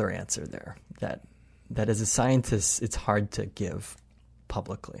there's another answer there, that as a scientist, it's hard to give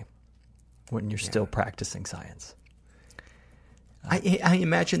publicly when you're still practicing science. I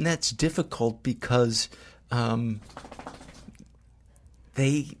imagine that's difficult because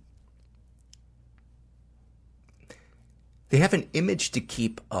they have an image to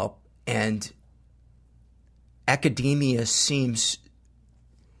keep up, and academia seems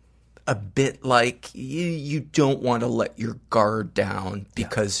a bit like you don't want to let your guard down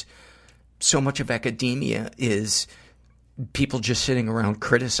because so much of academia is people just sitting around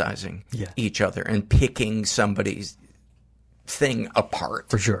criticizing each other and picking somebody's thing apart.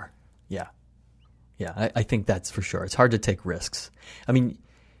 For sure. Yeah. I think that's for sure. It's hard to take risks. I mean,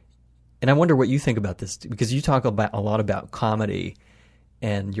 and I wonder what you think about this, because you talk a lot about comedy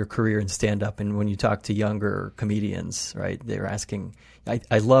and your career in stand-up, and when you talk to younger comedians, right, they're asking,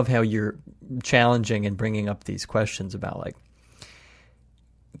 I love how you're challenging and bringing up these questions about,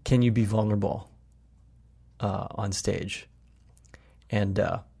 can you be vulnerable on stage? And,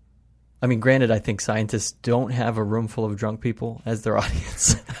 I mean, granted, I think scientists don't have a room full of drunk people as their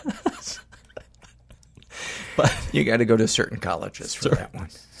audience. But you got to go to certain colleges for that one.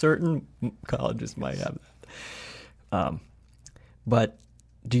 Certain colleges might have that. But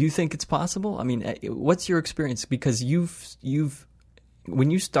do you think it's possible? I mean, what's your experience? Because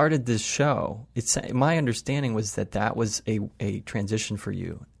when you started this show, my understanding was that was a transition for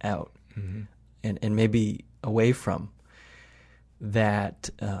you out, and maybe away from that.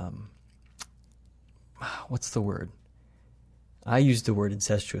 What's the word? I used the word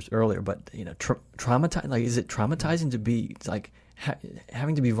incestuous earlier, but traumatized. Like, is it traumatizing to be like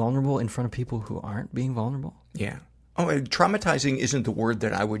having to be vulnerable in front of people who aren't being vulnerable? Yeah. Oh, traumatizing isn't the word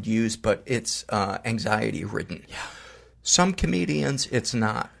that I would use, but it's anxiety ridden. Yeah. Some comedians, it's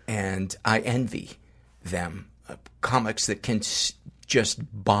not, and I envy them. Comics that can just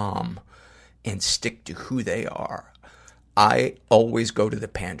bomb and stick to who they are. I always go to the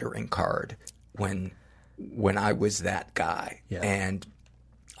pandering card when I was that guy. Yeah. And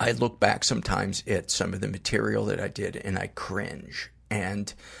I look back sometimes at some of the material that I did and I cringe.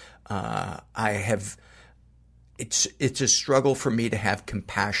 And it's a struggle for me to have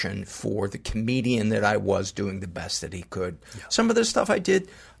compassion for the comedian that I was doing the best that he could. Yeah. Some of the stuff I did,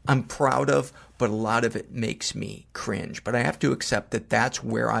 I'm proud of, but a lot of it makes me cringe. But I have to accept that that's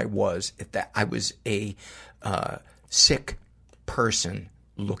where I was. I was a sick person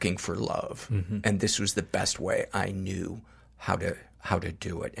looking for love, and this was the best way I knew how to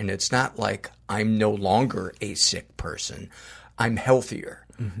do it. And it's not like I'm no longer a sick person. I'm healthier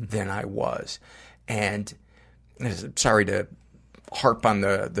than I was. And sorry to harp on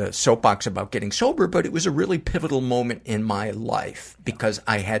the soapbox about getting sober, but it was a really pivotal moment in my life because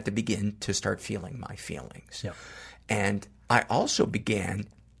I had to begin to start feeling my feelings. Yeah. And I also began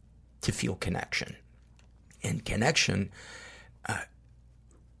to feel connection. And connection,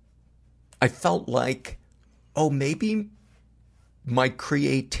 I felt like, maybe my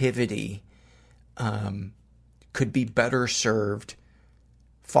creativity could be better served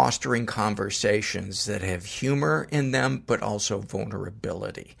fostering conversations that have humor in them, but also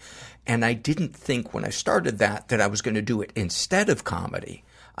vulnerability. And I didn't think when I started that I was going to do it instead of comedy.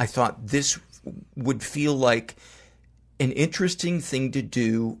 I thought this would feel like an interesting thing to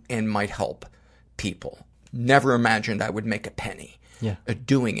do and might help people. Never imagined I would make a penny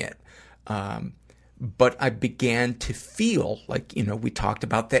doing it. But I began to feel like, we talked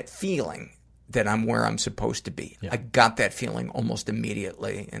about that feeling that I'm where I'm supposed to be. Yeah. I got that feeling almost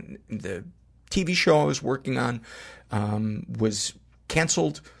immediately. And the TV show I was working on was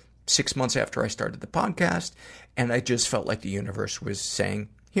canceled 6 months after I started the podcast. And I just felt like the universe was saying,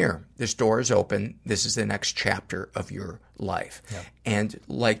 here, this door is open. This is the next chapter of your life. Yeah. And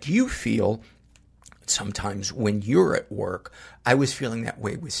like you feel sometimes when you're at work, I was feeling that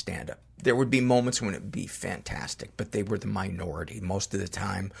way with stand-up. There would be moments when it would be fantastic, but they were the minority. Most of the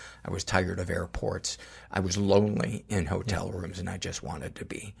time, I was tired of airports. I was lonely in hotel rooms, and I just wanted to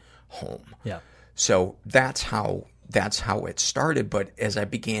be home. Yeah. So that's how it started. But as I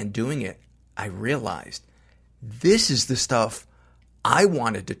began doing it, I realized this is the stuff I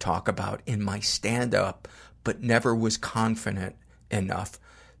wanted to talk about in my stand-up, but never was confident enough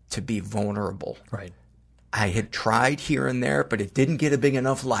to be vulnerable. Right. I had tried here and there, but it didn't get a big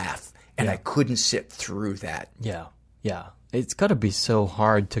enough laugh. And I couldn't sit through that. Yeah, yeah. It's got to be so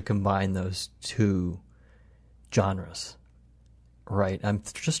hard to combine those two genres, right? I'm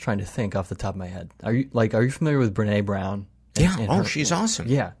just trying to think off the top of my head. Are you familiar with Brene Brown? And she's awesome.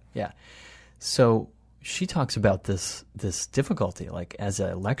 Yeah, yeah. So she talks about this difficulty, like as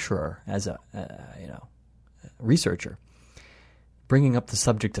a lecturer, as a researcher, bringing up the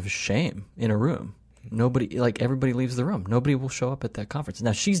subject of shame in a room. Everybody leaves the room. Nobody will show up at that conference.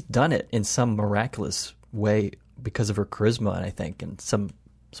 Now, she's done it in some miraculous way because of her charisma, and I think, in some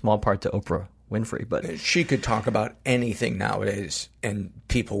small part to Oprah Winfrey. But she could talk about anything nowadays, and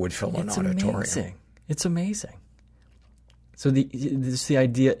people would fill an auditorium. Amazing. It's amazing. So the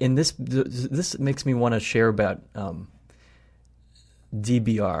idea in this makes me want to share about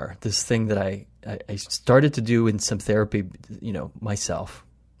DBR, this thing that I started to do in some therapy, myself.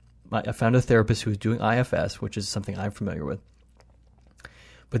 I found a therapist who was doing IFS, which is something I'm familiar with.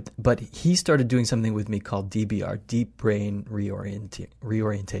 But he started doing something with me called DBR, Deep Brain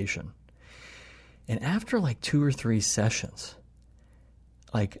Reorientation. And after like 2 or 3 sessions,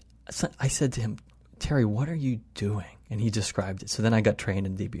 I said to him, Terry, what are you doing? And he described it. So then I got trained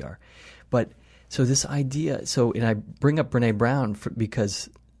in DBR. But so this idea, and I bring up Brene Brown because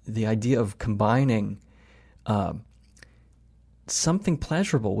the idea of combining something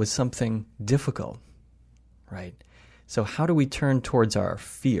pleasurable with something difficult, right? So how do we turn towards our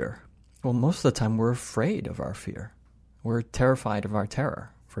fear? Well, most of the time we're afraid of our fear. We're terrified of our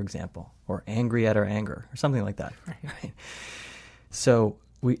terror, for example, or angry at our anger, or something like that. Right? So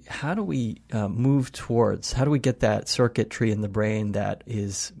how do we move towards, how do we get that circuitry in the brain that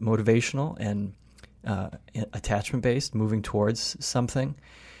is motivational and attachment-based, moving towards something,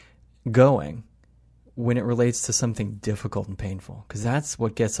 going when it relates to something difficult and painful? Because that's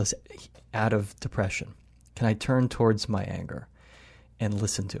what gets us out of depression. Can I turn towards my anger and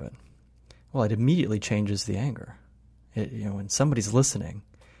listen to it? Well, it immediately changes the anger. When somebody's listening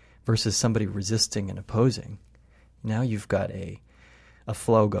versus somebody resisting and opposing, now you've got a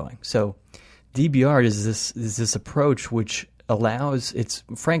flow going. So DBR is this approach which allows, it's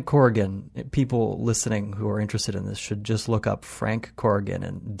Frank Corrigan. People listening who are interested in this should just look up Frank Corrigan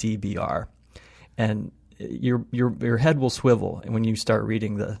and DBR, and your head will swivel when you start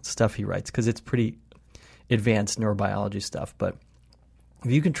reading the stuff he writes, because it's pretty advanced neurobiology stuff. But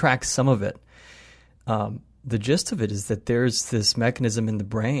if you can track some of it, the gist of it is that there's this mechanism in the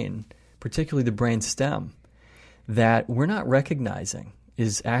brain, particularly the brain stem, that we're not recognizing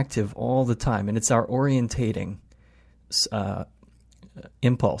is active all the time, and it's our orientating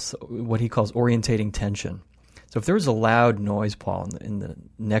impulse, what he calls orientating tension. So if there was a loud noise, Paul, in the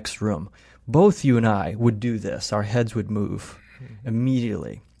next room, both you and I would do this. Our heads would move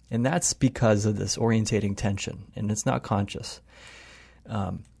immediately, and that's because of this orientating tension, and it's not conscious.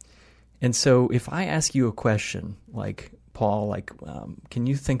 And so if I ask you a question like, Paul, can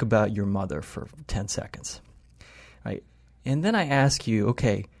you think about your mother for 10 seconds? Right? And then I ask you,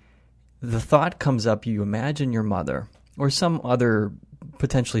 okay, the thought comes up, you imagine your mother or some other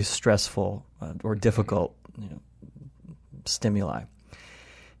potentially stressful or difficult stimuli.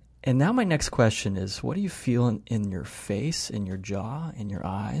 And now my next question is, what do you feel in your face, in your jaw, in your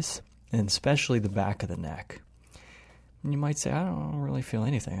eyes, and especially the back of the neck? And you might say, I don't really feel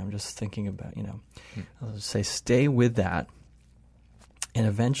anything. I'm just thinking about, I'll just say, stay with that. And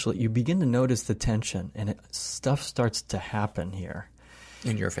eventually you begin to notice the tension, and stuff starts to happen here.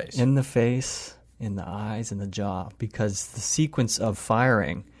 In your face. In the face, in the eyes, in the jaw. Because the sequence of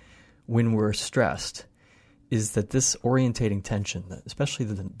firing when we're stressed is that this orientating tension, especially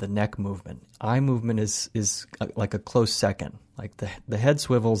the neck movement, eye movement is like a close second. Like the head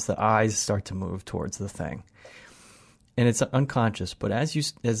swivels, the eyes start to move towards the thing. And it's unconscious, but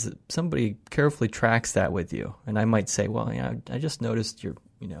as somebody carefully tracks that with you, and I might say, well, I just noticed your,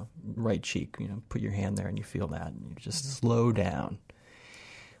 right cheek, put your hand there and you feel that, and you just slow down.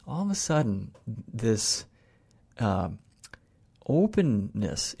 All of a sudden, this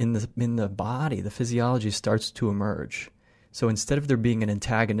openness in the body, the physiology starts to emerge. So instead of there being an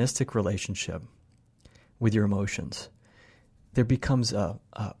antagonistic relationship with your emotions, there becomes a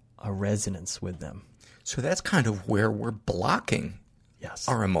resonance with them. So that's kind of where we're blocking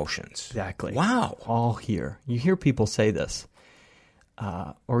our emotions. Exactly. Wow. All here. You hear people say this.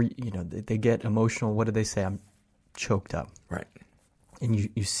 Or, they get emotional. What do they say? I'm choked up. Right. And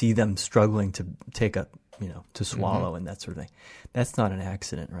you see them struggling to take to swallow and that sort of thing. That's not an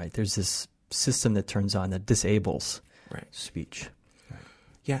accident, right? There's this system that turns on that disables speech. Right.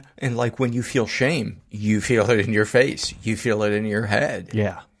 Yeah. And like when you feel shame, you feel it in your face. You feel it in your head.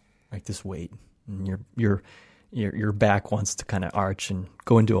 Yeah. Like this weight. And your back wants to kind of arch and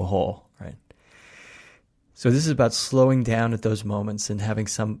go into a hole, right? So this is about slowing down at those moments and having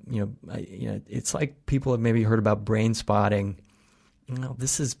some, it's like people have maybe heard about brain spotting.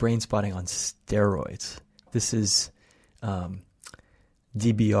 This is brain spotting on steroids. This is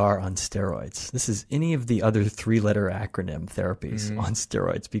DBR on steroids. This is any of the other 3-letter acronym therapies on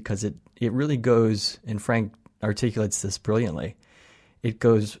steroids, because it really goes, and Frank articulates this brilliantly, it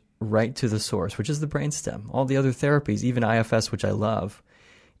goes right to the source, which is the brainstem. All the other therapies, even IFS, which I love,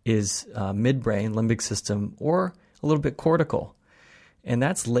 is midbrain, limbic system, or a little bit cortical. And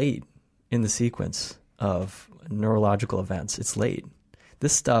that's late in the sequence of neurological events. It's late.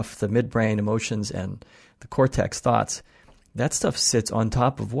 This stuff, the midbrain, emotions, and the cortex, thoughts, that stuff sits on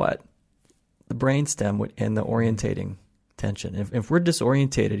top of what? The brainstem and the orientating tension. If we're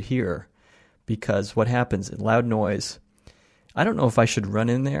disorientated here, because what happens, loud noise, I don't know if I should run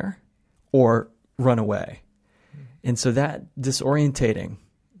in there or run away. And so that disorientating,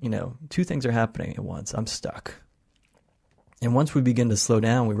 two things are happening at once. I'm stuck. And once we begin to slow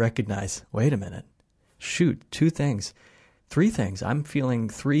down, we recognize, wait a minute, shoot, 2 things, 3 things. I'm feeling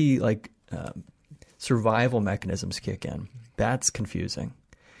 3 survival mechanisms kick in. That's confusing.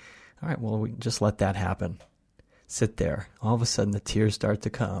 All right, well, we just let that happen. Sit there. All of a sudden, the tears start to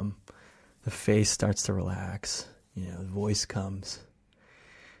come. The face starts to relax. The voice comes,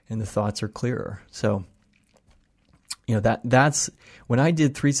 and the thoughts are clearer. So, that's when I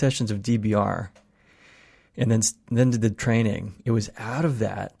did 3 sessions of DBR, and then did the training. It was out of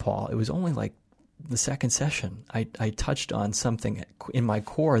that, Paul. It was only like the second session, I touched on something in my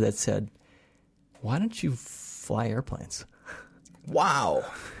core that said, why don't you fly airplanes? Wow.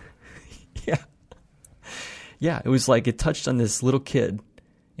 Yeah. Yeah, it was like it touched on this little kid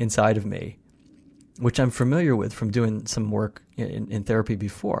inside of me, which I'm familiar with from doing some work in therapy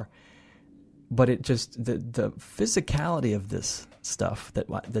before. But it just, the physicality of this stuff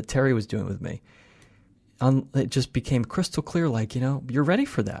that Terry was doing with me, it just became crystal clear, like, you're ready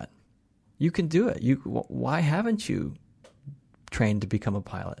for that. You can do it. Why haven't you trained to become a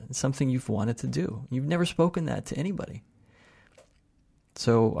pilot? It's something you've wanted to do. You've never spoken that to anybody.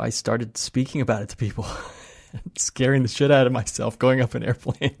 So I started speaking about it to people, scaring the shit out of myself, going up in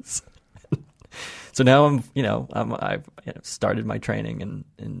airplanes. So now I've started my training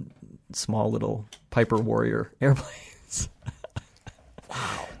in small little Piper Warrior airplanes.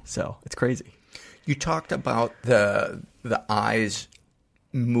 Wow. So it's crazy. You talked about the eyes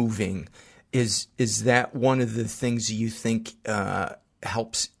moving. Is that one of the things you think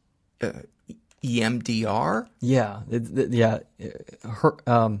helps EMDR? Yeah, the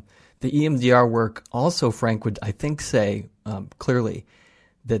EMDR work also, Frank would, I think, say clearly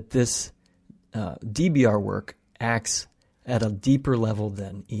that this DBR work acts at a deeper level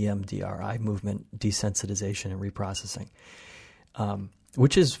than EMDR, eye movement desensitization and reprocessing,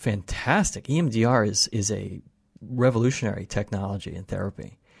 which is fantastic. EMDR is a revolutionary technology in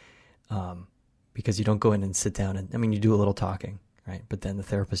therapy, because you don't go in and sit down and, you do a little talking, right? But then the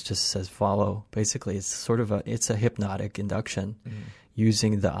therapist just says follow. Basically, it's sort of it's a hypnotic induction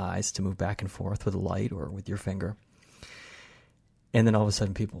using the eyes to move back and forth with a light or with your finger. And then all of a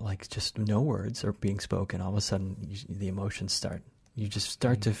sudden people, like, just no words are being spoken. All of a sudden the emotions start. You just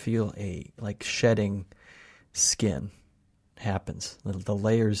start to feel like shedding skin happens. The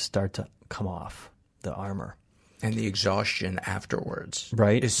layers start to come off the armor. And the exhaustion afterwards,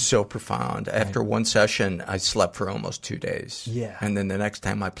 right, is so profound. After one session, I slept for almost 2 days. Yeah. And then the next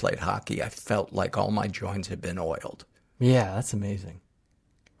time I played hockey, I felt like all my joints had been oiled. Yeah, that's amazing.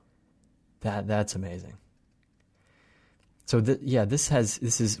 That's amazing. So this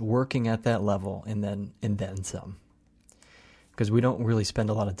is working at that level and then some. Because we don't really spend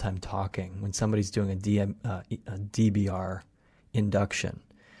a lot of time talking when somebody's doing a DBR induction.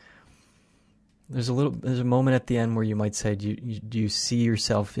 There's a moment at the end where you might say, do you see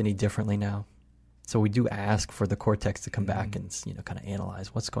yourself any differently now? So we do ask for the cortex to come back and kind of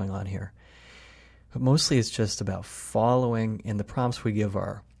analyze what's going on here. But mostly it's just about following, and the prompts we give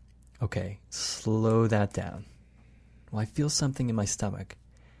are, okay, slow that down. Well, I feel something in my stomach.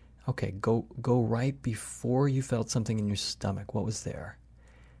 Okay, go right before you felt something in your stomach. What was there?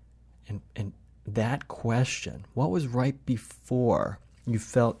 And that question, what was right before you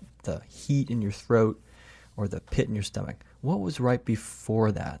felt the heat in your throat or the pit in your stomach? What was right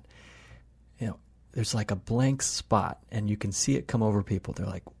before that? There's like a blank spot, and you can see it come over people. They're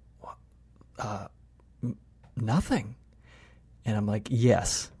like, nothing. And I'm like,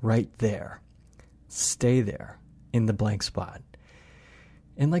 yes, right there. Stay there in the blank spot.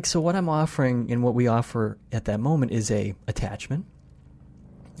 And so what I'm offering and what we offer at that moment is a attachment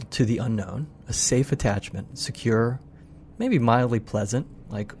to the unknown, a safe attachment, secure, maybe mildly pleasant.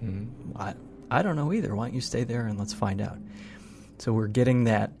 Like, I don't know either. Why don't you stay there and let's find out? So we're getting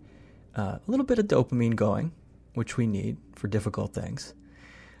that a little bit of dopamine going, which we need for difficult things.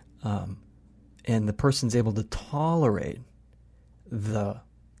 And the person's able to tolerate the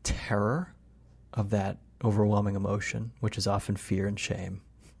terror of that overwhelming emotion, which is often fear and shame,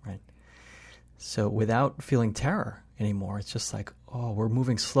 right? So without feeling terror anymore, it's just like, oh, we're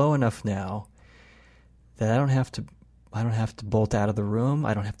moving slow enough now that I don't have to bolt out of the room.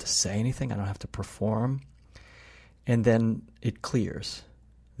 I don't have to say anything. I don't have to perform. And then it clears.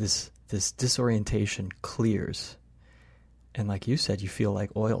 This disorientation clears. And like you said, you feel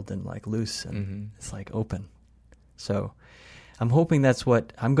like oiled and like loose, and it's like open. So I'm hoping that's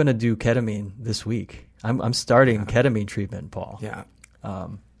what I'm going to do. Ketamine this week. I'm starting ketamine treatment, Paul. Yeah.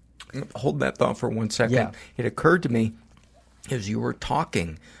 Hold that thought for 1 second. Yeah. It occurred to me as you were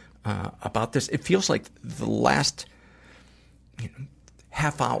talking about this. It feels like the last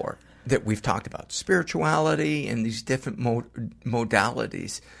half hour that we've talked about spirituality and these different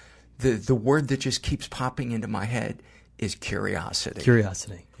modalities. The word that just keeps popping into my head is curiosity.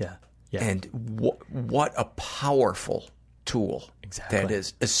 Curiosity, yeah. And what a powerful tool that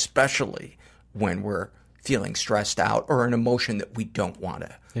is, especially when we're feeling stressed out or an emotion that we don't want to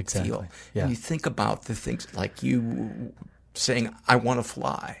feel. Yeah. And you think about the things like you saying, I want to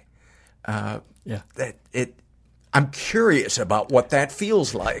fly. I'm curious about what that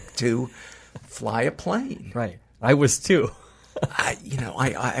feels like to fly a plane. Right. I was too.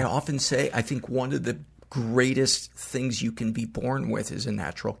 I often say I think one of the greatest things you can be born with is a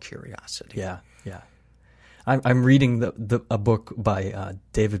natural curiosity. Yeah. I'm reading a book by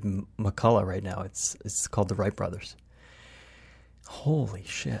David McCullough right now. It's called The Wright Brothers. Holy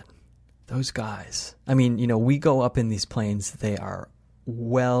shit. Those guys. I mean, we go up in these planes. They are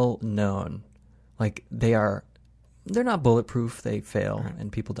well known. Like they're not bulletproof. They fail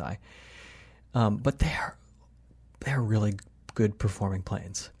and people die. But they're really good performing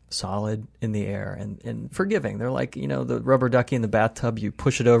planes. Solid in the air and forgiving. They're like, the rubber ducky in the bathtub. You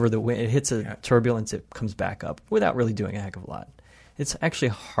push it over the wind. It hits a turbulence. It comes back up without really doing a heck of a lot. It's actually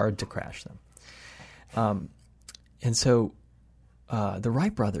hard to crash them. And so the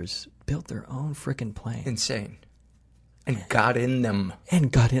Wright brothers built their own frickin' plane. Insane. And got in them.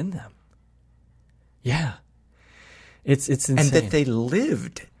 Yeah. It's insane. And that they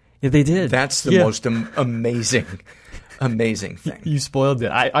lived. Yeah, they did. That's the most amazing thing. You spoiled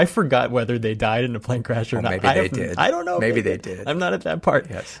it. I forgot whether they died in a plane crash or not. Maybe they did. I don't know. Maybe they did. I'm not at that part.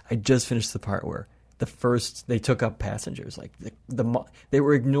 Yes. I just finished the part where they took up passengers. Like they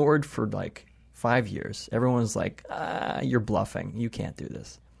were ignored for like 5 years. Everyone was like, you're bluffing. You can't do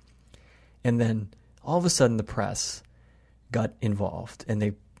this. And then all of a sudden the press got involved and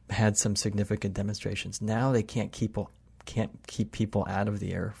they had some significant demonstrations. Now they can't keep people out of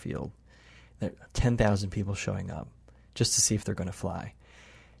the airfield. There are 10,000 people showing up just to see if they're going to fly.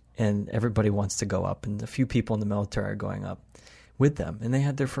 And everybody wants to go up, and a few people in the military are going up with them. And they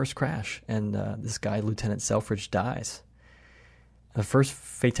had their first crash, and this guy, Lieutenant Selfridge, dies. The first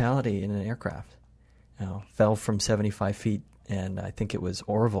fatality in an aircraft. Fell from 75 feet, and I think it was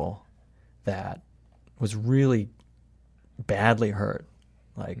Orville that was really badly hurt.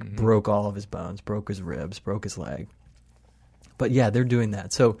 Broke all of his bones, broke his ribs, broke his leg. But yeah, they're doing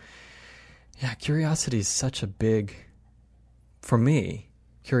that. So yeah, curiosity is such a big, for me,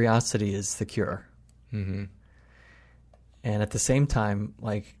 curiosity is the cure. Mm-hmm. And at the same time,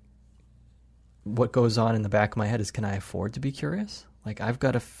 what goes on in the back of my head is, can I afford to be curious? I've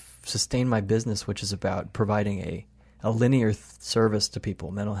got to sustain my business, which is about providing a linear service to people,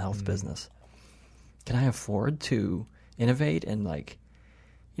 mental health business. Can I afford to innovate and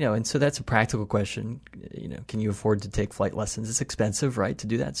and so that's a practical question. Can you afford to take flight lessons? It's expensive, right, to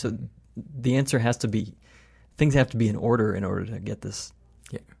do that? So the answer has to be, things have to be in order to get this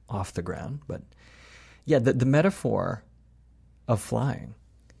off the ground. But yeah, the metaphor of flying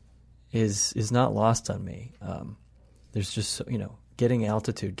is not lost on me. There's just, getting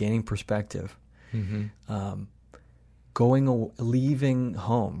altitude, gaining perspective, leaving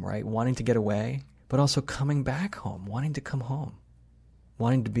home, right? Wanting to get away, but also coming back home, wanting to come home.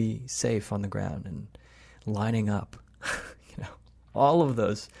 Wanting to be safe on the ground and lining up, all of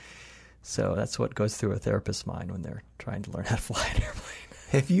those. So that's what goes through a therapist's mind when they're trying to learn how to fly an airplane.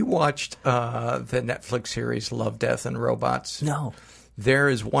 Have you watched the Netflix series Love, Death, and Robots? No. There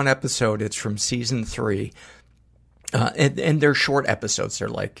is one episode, it's from season 3, and they're short episodes. They're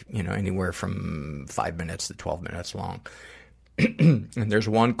anywhere from 5 minutes to 12 minutes long. And there's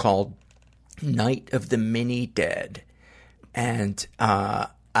one called Night of the Mini Dead. And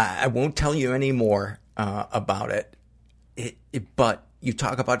I won't tell you any more about it. But you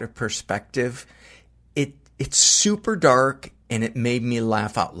talk about a perspective. It's super dark, and it made me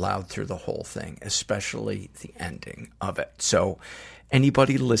laugh out loud through the whole thing, especially the ending of it. So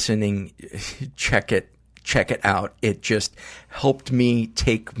anybody listening, check it out. It just helped me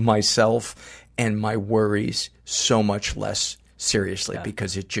take myself and my worries so much less seriously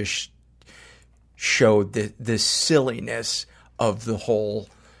because it just showed the silliness of the whole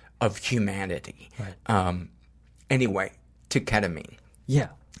of humanity. Right. Anyway, to ketamine. Yeah.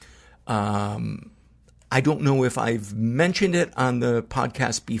 I don't know if I've mentioned it on the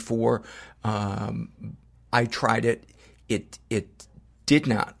podcast before. I tried it. It did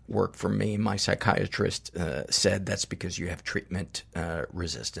not work for me. My psychiatrist said that's because you have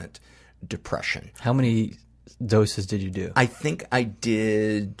treatment-resistant depression. How many doses did you do? I think I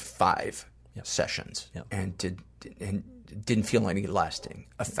did 5 sessions and didn't feel any lasting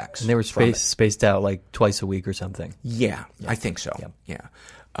effects. And they were spaced out twice a week or something. Yeah. I think so. Yeah.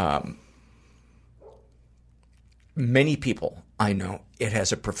 Many people I know, it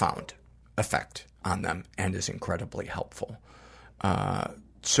has a profound effect on them and is incredibly helpful.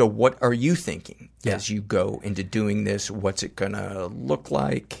 So what are you thinking as you go into doing this? What's it going to look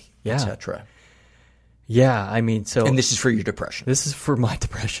like, etc.? Yeah, I mean, so... And this is for your depression. This is for my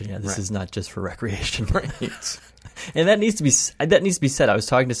depression, yeah. This is not just for recreation. Right. And that needs to be said. I was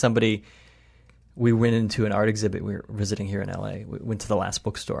talking to somebody. We went into an art exhibit. We were visiting here in L.A. We went to the Last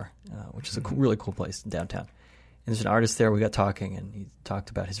Bookstore, which is a really cool place in downtown. And there's an artist there. We got talking, and he talked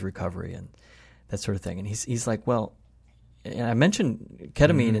about his recovery and that sort of thing. And he's like, well, and I mentioned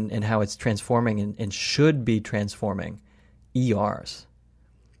ketamine and how it's transforming and should be transforming ERs.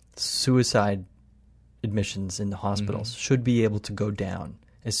 Suicide admissions in the hospitals should be able to go down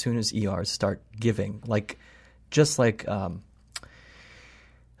as soon as ERs start giving. Just like I'm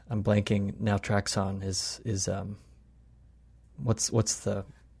blanking now. Naltrexone is what's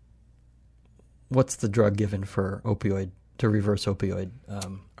the drug given for to reverse opioid?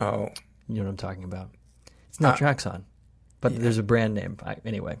 You know what I'm talking about. It's Naltrexone, but there's a brand name.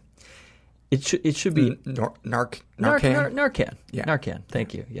 Anyway, it should be Narcan. Narcan. Yeah. Narcan.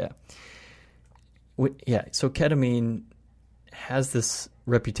 Thank you. Yeah. So ketamine has this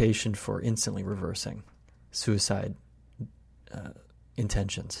reputation for instantly reversing suicide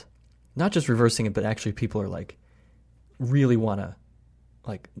intentions. Not just reversing it, but actually people are like really want to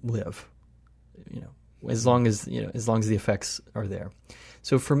live. As long as the effects are there.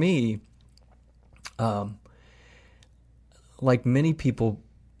 So for me, like many people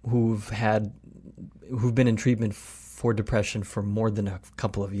who've been in treatment for depression for more than a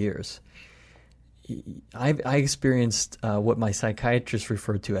couple of years, I experienced what my psychiatrist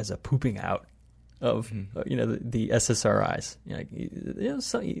referred to as a pooping out of the SSRIs.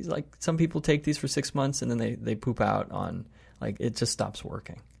 Some people take these for 6 months and then they poop out on it just stops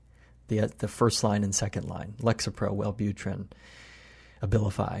working. The first line and second line, Lexapro, Wellbutrin,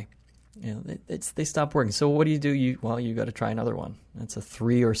 Abilify, they stop working. So what do? You got to try another one. It's a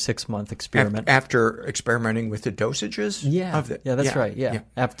 3 or 6 month experiment. After experimenting with the dosages? That's right. Yeah.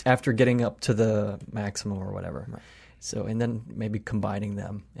 After getting up to the maximum or whatever. Right. So, and then maybe combining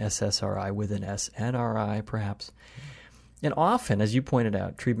them, SSRI with an SNRI perhaps. And often, as you pointed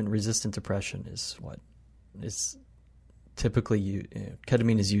out, treatment-resistant depression is what is typically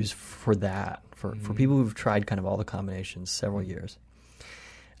ketamine is used for that, for people who've tried kind of all the combinations several years.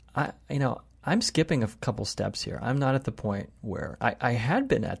 I'm skipping a couple steps here. I'm not at the point where I had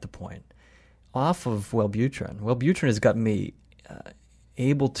been at the point off of Wellbutrin. Wellbutrin has got me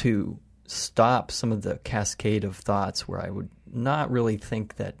able to stop some of the cascade of thoughts where I would not really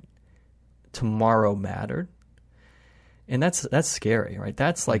think that tomorrow mattered. And that's scary, right?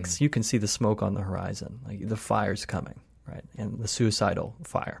 That's you can see the smoke on the horizon, like the fire's coming, right? And the suicidal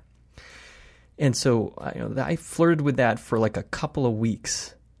fire. And so I flirted with that for like a couple of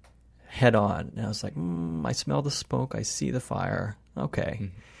weeks head on. And I was like, I smell the smoke. I see the fire. Okay.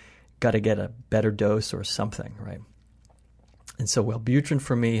 Got to get a better dose or something, right? And so Wellbutrin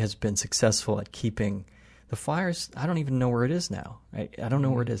for me has been successful at keeping the fires. I don't even know where it is now. Right? I don't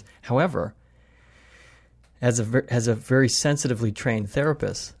know where it is. However, as a very sensitively trained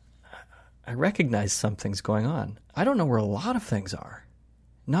therapist, I recognize something's going on. I don't know where a lot of things are.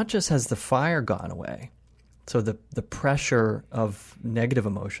 Not just has the fire gone away, so the pressure of negative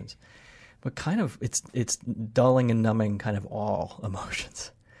emotions, but kind of it's dulling and numbing kind of all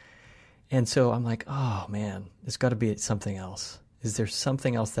emotions. And so I'm like, oh man, there's got to be something else. Is there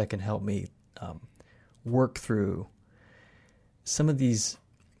something else that can help me work through some of these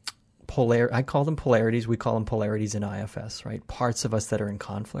I call them polarities. We call them polarities in IFS, right? Parts of us that are in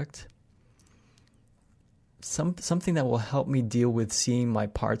conflict. Something that will help me deal with seeing my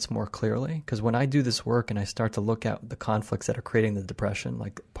parts more clearly. Because when I do this work and I start to look at the conflicts that are creating the depression,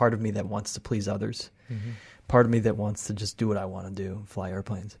 like part of me that wants to please others, part of me that wants to just do what I want to do, fly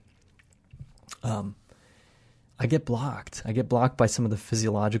airplanes, I get blocked. I get blocked by some of the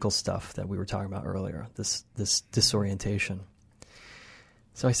physiological stuff that we were talking about earlier, this disorientation.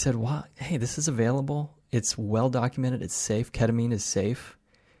 So I said, "Wow, hey, this is available. It's well documented. It's safe. Ketamine is safe.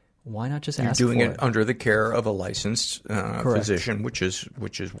 Why not just ask for it?" You're doing it under the care of a licensed physician, which is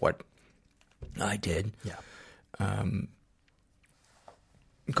what I did. Yeah.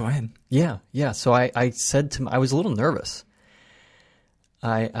 Go ahead. Yeah. So I said to him, I was a little nervous.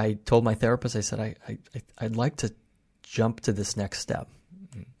 I told my therapist, I said, I'd like to jump to this next step.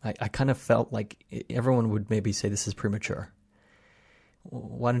 I kind of felt like everyone would maybe say this is premature.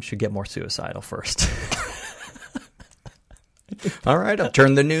 Why don't you get more suicidal first? All right, I'll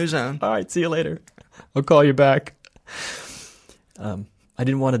turn the news on. All right, see you later. I'll call you back. I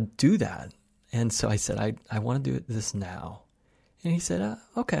didn't want to do that. And so I said, I want to do this now. And he said,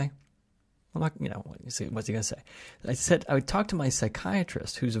 okay. I'm not, what's he going to say? I said, I would talk to my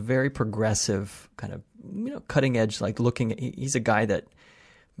psychiatrist, who's a very progressive kind of, cutting edge, he's a guy that,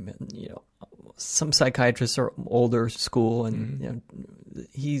 some psychiatrists are older school and,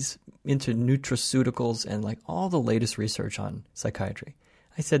 he's into nutraceuticals and all the latest research on psychiatry.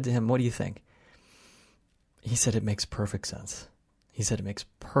 I said to him, what do you think? He said, it makes perfect sense. He said, it makes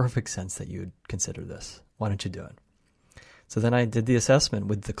perfect sense that you would consider this. Why don't you do it? So then I did the assessment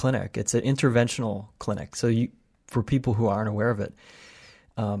with the clinic. It's an interventional clinic. So for people who aren't aware of it,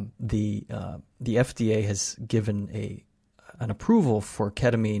 the FDA has given an approval for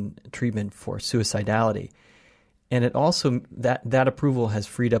ketamine treatment for suicidality. And it also, that approval has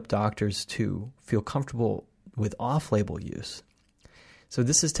freed up doctors to feel comfortable with off-label use. So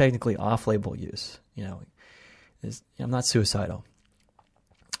this is technically off-label use. I'm not suicidal.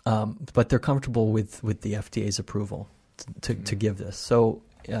 But they're comfortable with the FDA's approval to give this. So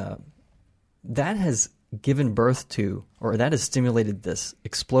that has given birth to, or that has stimulated this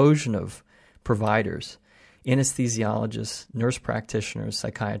explosion of providers, anesthesiologists, nurse practitioners,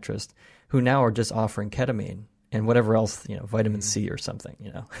 psychiatrists, who now are just offering ketamine and whatever else, vitamin C or something,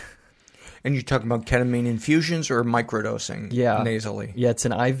 And you're talking about ketamine infusions or microdosing nasally? Yeah, it's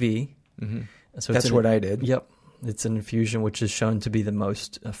an IV. Mm-hmm. So that's what I did. Yep. It's an infusion which is shown to be the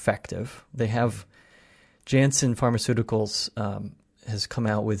most effective. They have Janssen Pharmaceuticals has come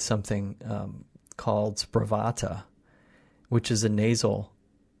out with something called Spravato, which is a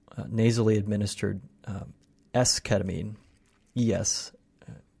nasally administered S-ketamine,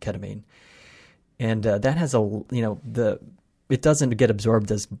 ketamine, and that has it doesn't get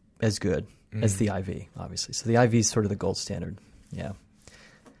absorbed as good as the IV, obviously. So the IV is sort of the gold standard. Yeah.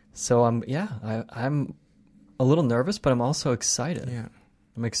 So I'm a little nervous, but I'm also excited. Yeah.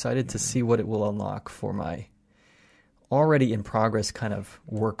 I'm excited to see what it will unlock for my already in progress kind of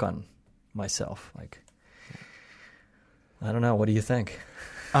work on myself. I don't know. What do you think?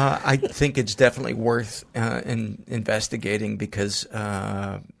 I think it's definitely worth investigating because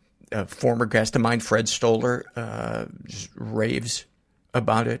a former guest of mine, Fred Stoller, just raves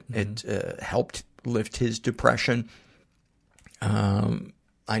about it. Mm-hmm. It helped lift his depression.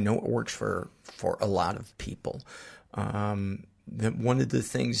 I know it works for a lot of people. One of the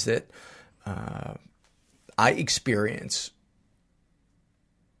things that I experience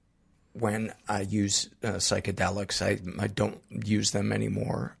when I use psychedelics, I don't use them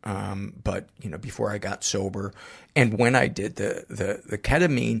anymore. But before I got sober, and when I did the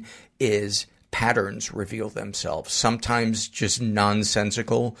ketamine, is patterns reveal themselves. Sometimes just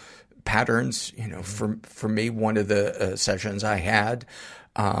nonsensical patterns. For me, one of the sessions I had,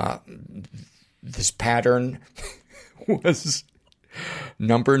 this pattern was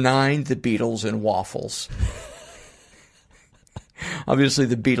number 9, the Beatles and waffles. Obviously,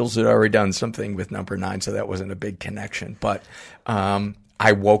 the Beatles had already done something with number 9, so that wasn't a big connection. But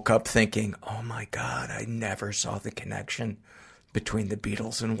I woke up thinking, oh my God, I never saw the connection between the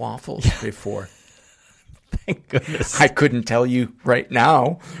Beatles and waffles before. Thank goodness. I couldn't tell you right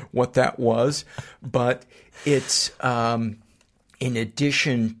now what that was, but it's in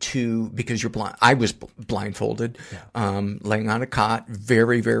addition to, because you're blind, I was blindfolded, laying on a cot,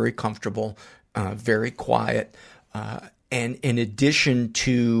 very, very comfortable, very quiet. And in addition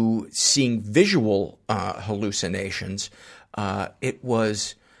to seeing visual hallucinations, it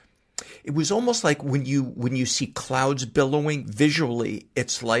was almost like when you see clouds billowing visually,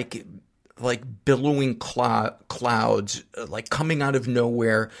 it's like billowing clouds, like coming out of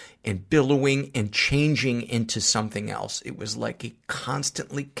nowhere and billowing and changing into something else. It was like a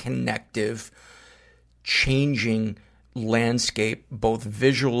constantly connective, changing landscape, both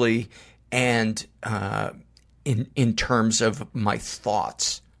visually and in terms of my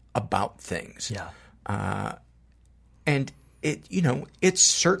thoughts about things. Yeah. And it's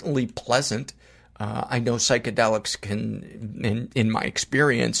certainly pleasant. I know psychedelics can, in my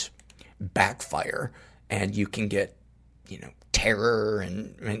experience, backfire, and you can get, terror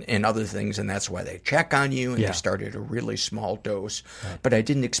and other things, and that's why they check on you, and you start at a really small dose. Right. But I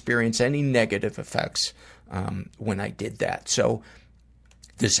didn't experience any negative effects when I did that. So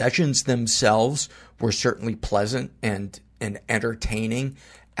the sessions themselves were certainly pleasant and entertaining.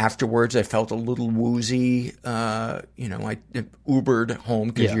 Afterwards, I felt a little woozy. I Ubered home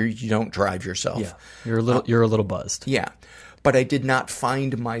because you don't drive yourself. Yeah, you're a little buzzed. Yeah, but I did not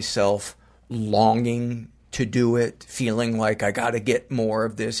find myself longing to do it, feeling like I got to get more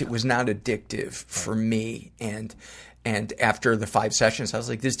of this. It was not addictive for me. And after the 5 sessions, I was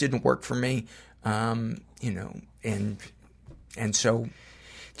like, this didn't work for me. And so.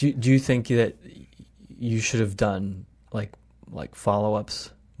 Do you think that you should have done like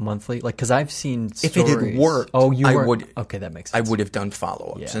follow-ups monthly? Like, because I've seen stories. If it had worked, I would. Okay, that makes sense. I would have done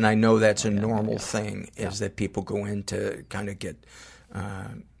follow-ups, and I know that's a normal thing. Is that people go in to kind of get,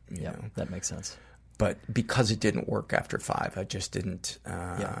 you know. That makes sense. But because it didn't work after 5, I just didn't.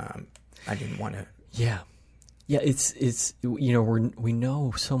 I didn't want to. Yeah. Yeah, it's we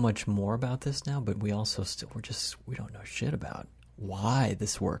know so much more about this now, but we also we don't know shit about why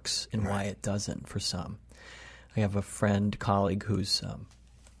this works and why it doesn't for some. I have a colleague who's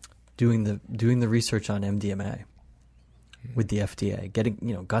doing the research on MDMA with the FDA.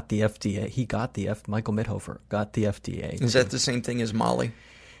 Got the FDA. Michael Mithofer got the FDA. Is that the same thing as Molly?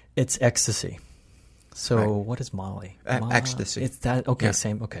 It's ecstasy. So what is Molly? Ecstasy. It's that. Okay, Yeah.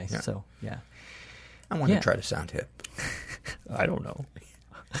 same. Okay, Yeah. so yeah. I want to try to sound hip. I don't know.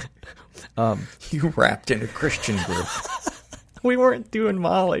 You rapped in a Christian group. We weren't doing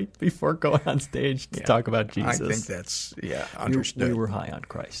Molly before going on stage to talk about Jesus. I think that's, understood. We were high on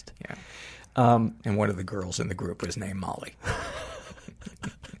Christ. Yeah. And one of the girls in the group was named Molly.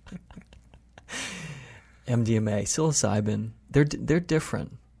 MDMA, psilocybin, they're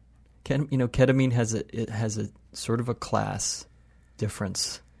different. Ketamine has a sort of a class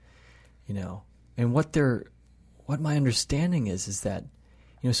difference, and what my understanding is that,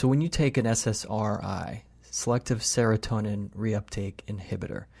 so when you take an SSRI, selective serotonin reuptake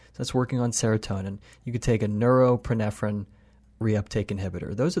inhibitor, so that's working on serotonin, you could take a norepinephrine reuptake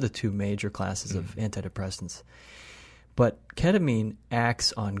inhibitor. Those are the two major classes of antidepressants. But ketamine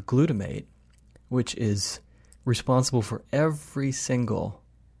acts on glutamate, which is responsible for every single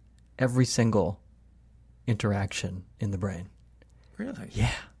interaction in the brain. Really?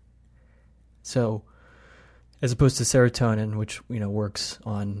 Yeah. So, as opposed to serotonin, which works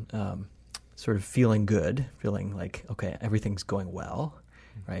on sort of feeling good, feeling like, okay, everything's going well,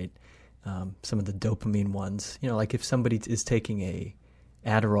 right? Some of the dopamine ones, like if somebody is taking a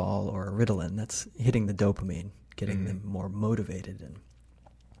Adderall or a Ritalin, that's hitting the dopamine, getting them more motivated,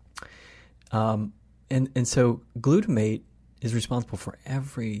 and so glutamate is responsible for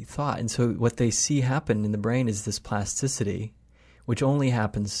every thought. And so what they see happen in the brain is this plasticity, which only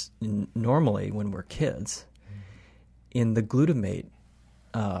happens normally when we're kids. In the glutamate,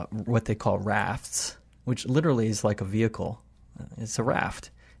 what they call rafts, which literally is like a vehicle. It's a raft.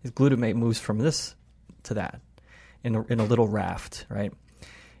 Glutamate moves from this to that in a little raft, right?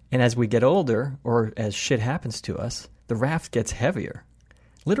 And as we get older, or as shit happens to us, the raft gets heavier,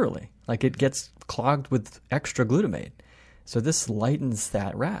 literally. Like it gets clogged with extra glutamate. So this lightens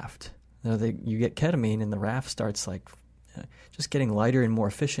that raft. You get ketamine and the raft starts just getting lighter and more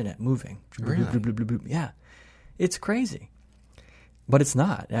efficient at moving. Really? Yeah. It's crazy. But it's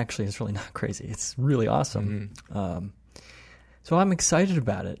not. Actually, it's really not crazy. It's really awesome. So I'm excited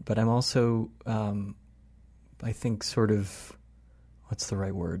about it, but I'm also, I think, sort of, what's the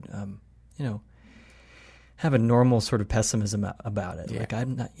right word? Have a normal sort of pessimism about it. Yeah. Like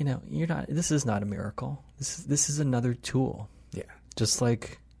I'm not, you're not. This is not a miracle. This is another tool. Yeah. Just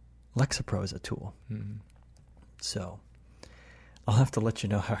like Lexapro is a tool. So I'll have to let you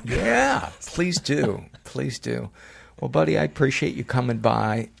know how. Yeah, please do. Please do. Well, buddy, I appreciate you coming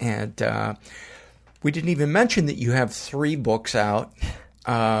by. And we didn't even mention that you have 3 books out.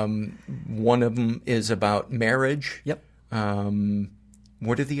 One of them is about marriage. Yep.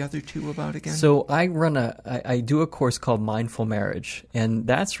 What are the other 2 about again? So I do a course called Mindful Marriage, and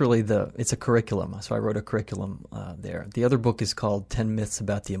that's really it's a curriculum. So I wrote a curriculum there. The other book is called 10 Myths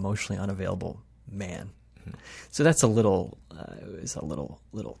About the Emotionally Unavailable Man. So that's it's a little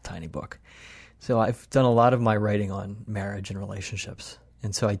tiny book. So I've done a lot of my writing on marriage and relationships.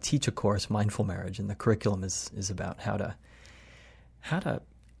 And so I teach a course, Mindful Marriage, and the curriculum is about how to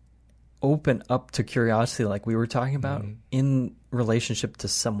open up to curiosity, like we were talking about, in relationship to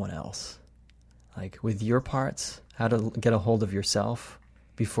someone else. Like with your parts, how to get a hold of yourself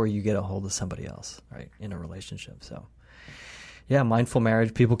before you get a hold of somebody else, right, in a relationship. So, yeah, Mindful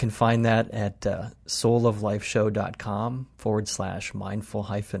Marriage. People can find that at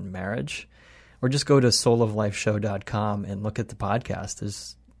souloflifeshow.com/mindful-marriage. Or just go to souloflifeshow.com and look at the podcast.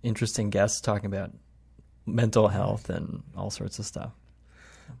 There's interesting guests talking about mental health and all sorts of stuff.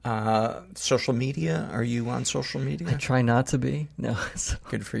 Social media? Are you on social media? I try not to be. No.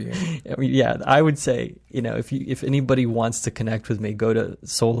 Good for you. Yeah, I would say, if anybody wants to connect with me, go to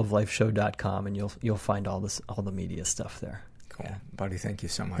souloflifeshow.com and you'll find all the media stuff there. Cool. Yeah. Buddy, thank you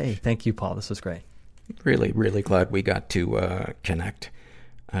so much. Hey, thank you, Paul. This was great. Really, really glad we got to connect.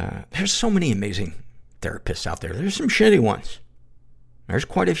 There's so many amazing therapists out there. There's some shitty ones. There's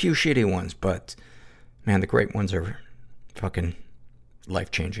quite a few shitty ones, but man, the great ones are fucking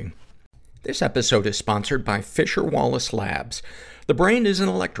life-changing. This episode is sponsored by Fisher Wallace Labs. The brain is an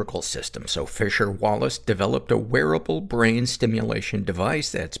electrical system, so Fisher Wallace developed a wearable brain stimulation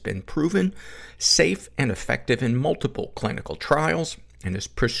device that's been proven safe and effective in multiple clinical trials and is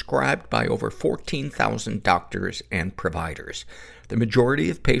prescribed by over 14,000 doctors and providers. The majority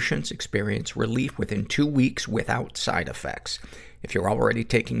of patients experience relief within 2 weeks without side effects. If you're already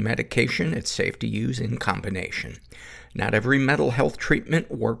taking medication, it's safe to use in combination. Not every mental health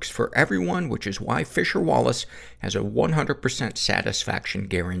treatment works for everyone, which is why Fisher Wallace has a 100% satisfaction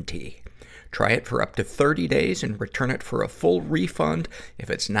guarantee. Try it for up to 30 days and return it for a full refund if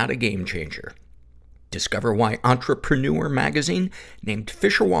it's not a game changer. Discover why Entrepreneur magazine named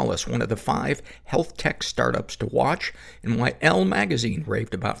Fisher Wallace one of the 5 health tech startups to watch, and why Elle magazine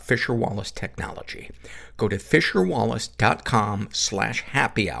raved about Fisher Wallace technology. Go to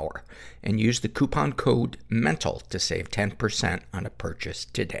fisherwallace.com/happy hour and use the coupon code MENTAL to save 10% on a purchase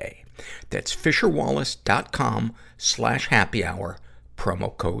today. That's fisherwallace.com/happy hour,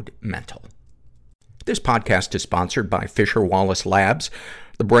 promo code MENTAL. This podcast is sponsored by Fisher Wallace Labs.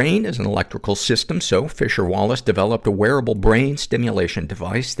 The brain is an electrical system, so Fisher Wallace developed a wearable brain stimulation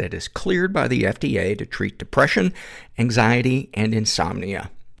device that is cleared by the FDA to treat depression, anxiety, and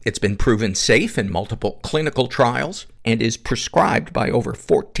insomnia. It's been proven safe in multiple clinical trials and is prescribed by over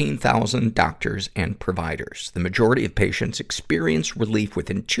 14,000 doctors and providers. The majority of patients experience relief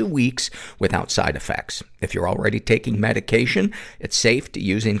within 2 weeks without side effects. If you're already taking medication, it's safe to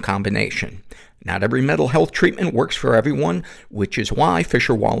use in combination. Not every mental health treatment works for everyone, which is why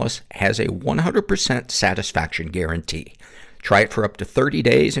Fisher Wallace has a 100% satisfaction guarantee. Try it for up to 30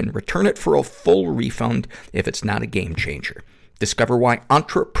 days and return it for a full refund if it's not a game changer. Discover why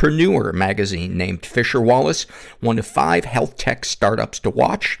Entrepreneur magazine named Fisher Wallace one of 5 health tech startups to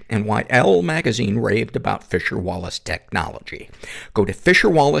watch, and why Elle magazine raved about Fisher Wallace technology. Go to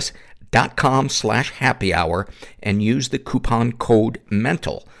fisherwallace.com/happy hour and use the coupon code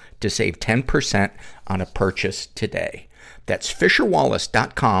MENTAL to save 10% on a purchase today. That's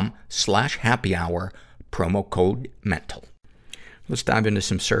fisherwallace.com/happy hour, promo code MENTAL. Let's dive into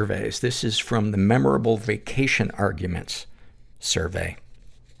some surveys. This is from the Memorable Vacation Arguments survey.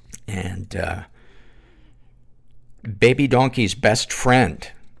 And Baby Donkey's best friend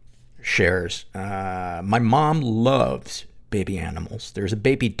shares, my mom loves baby animals. There's a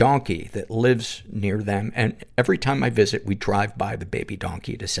baby donkey that lives near them, and every time I visit, we drive by the baby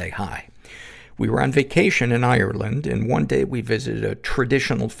donkey to say hi. We were on vacation in Ireland, and one day we visited a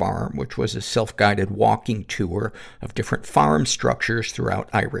traditional farm, which was a self-guided walking tour of different farm structures throughout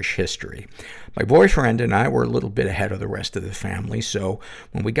Irish history. My boyfriend and I were a little bit ahead of the rest of the family, so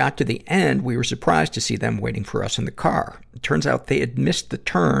when we got to the end, we were surprised to see them waiting for us in the car. It turns out they had missed the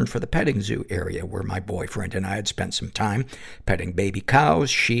turn for the petting zoo area where my boyfriend and I had spent some time petting baby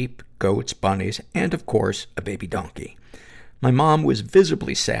cows, sheep, goats, bunnies, and of course, a baby donkey. My mom was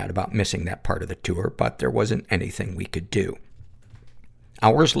visibly sad about missing that part of the tour, but there wasn't anything we could do.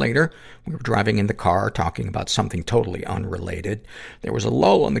 Hours later, we were driving in the car talking about something totally unrelated. There was a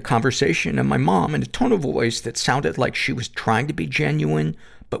lull in the conversation, and my mom, in a tone of voice that sounded like she was trying to be genuine,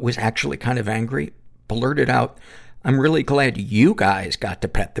 but was actually kind of angry, blurted out, "I'm really glad you guys got to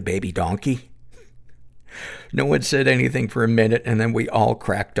pet the baby donkey." No one said anything for a minute, and then we all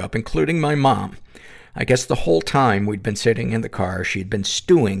cracked up, including my mom. I guess the whole time we'd been sitting in the car, she'd been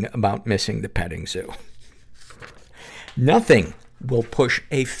stewing about missing the petting zoo. Nothing will push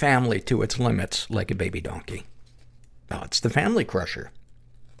a family to its limits like a baby donkey. Oh, it's the family crusher.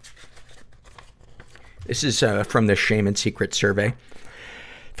 This is from the Shame and Secret survey,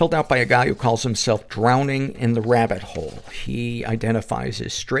 filled out by a guy who calls himself Drowning in the Rabbit Hole. He identifies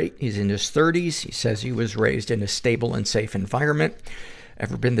as straight. He's in his 30s. He says he was raised in a stable and safe environment.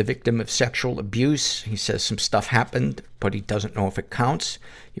 Ever been the victim of sexual abuse? He says some stuff happened, but he doesn't know if it counts.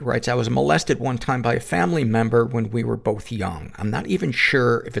 He writes, I was molested one time by a family member when we were both young. I'm not even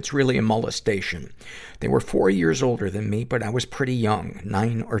sure if it's really a molestation. They were 4 years older than me, but I was pretty young,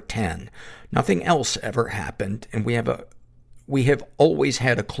 9 or 10. Nothing else ever happened, and we have always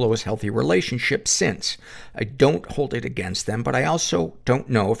had a close, healthy relationship since. I don't hold it against them, but I also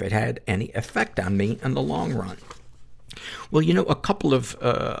don't know if it had any effect on me in the long run. Well, a couple of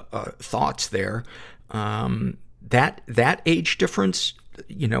thoughts there. That age difference,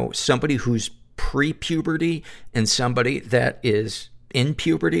 somebody who's pre-puberty and somebody that is in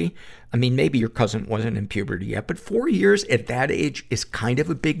puberty. I mean, maybe your cousin wasn't in puberty yet, but 4 years at that age is kind of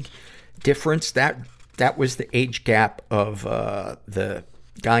a big difference. That was the age gap of the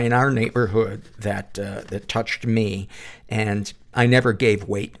guy in our neighborhood that touched me, and I never gave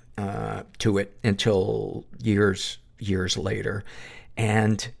weight to it until years later.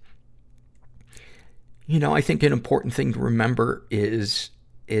 And, I think an important thing to remember is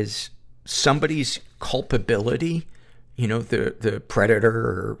somebody's culpability, the predator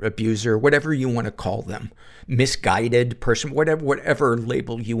or abuser, whatever you want to call them, misguided person, whatever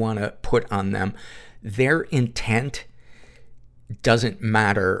label you want to put on them, their intent doesn't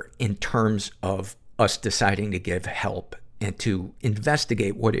matter in terms of us deciding to give help. and to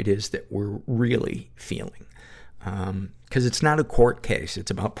investigate what it is that we're really feeling. Because it's not a court case.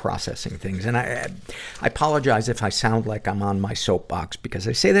 It's about processing things. And I apologize if I sound like I'm on my soapbox, because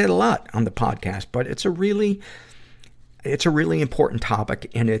I say that a lot on the podcast, but it's a really important topic,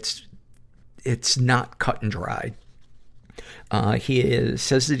 and it's not cut and dried. He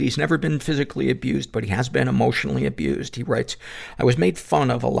says that he's never been physically abused, but he has been emotionally abused. He writes, I was made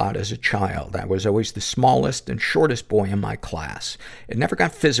fun of a lot as a child. I was always the smallest and shortest boy in my class. It never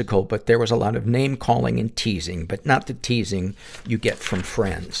got physical, but there was a lot of name calling and teasing, but not the teasing you get from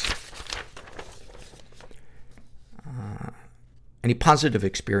friends. Any positive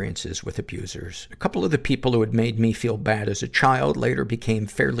experiences with abusers? A couple of the people who had made me feel bad as a child later became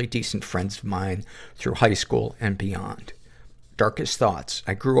fairly decent friends of mine through high school and beyond. Darkest thoughts.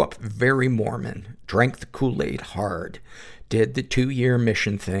 I grew up very Mormon, drank the Kool-Aid hard, did the 2-year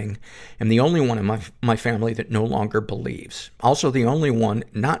mission thing, am the only one in my family that no longer believes. Also the only one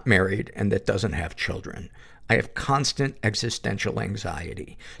not married and that doesn't have children. I have constant existential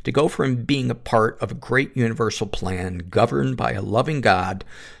anxiety. To go from being a part of a great universal plan governed by a loving God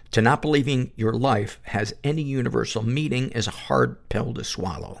to not believing your life has any universal meaning is a hard pill to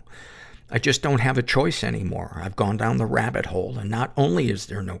swallow. I just don't have a choice anymore. I've gone down the rabbit hole, and not only is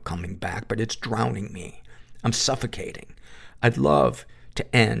there no coming back, but it's drowning me. I'm suffocating. I'd love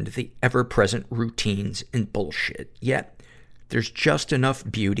to end the ever-present routines and bullshit. Yet, there's just enough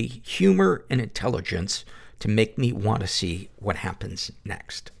beauty, humor, and intelligence to make me want to see what happens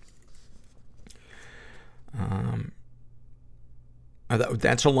next.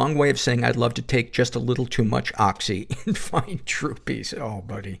 That's a long way of saying I'd love to take just a little too much oxy and find true peace. Oh,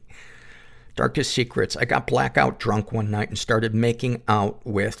 buddy. Darkest secrets. I got blackout drunk one night and started making out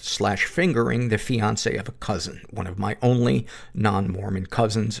with / fingering the fiance of a cousin, one of my only non-Mormon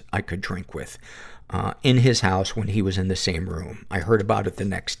cousins I could drink with, in his house when he was in the same room. I heard about it the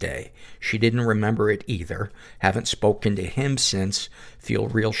next day. She didn't remember it either. Haven't spoken to him since. Feel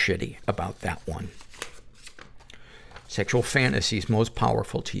real shitty about that one. Sexual fantasies most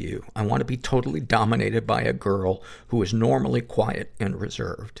powerful to you. I want to be totally dominated by a girl who is normally quiet and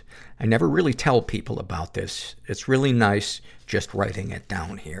reserved. I never really tell people about this. It's really nice just writing it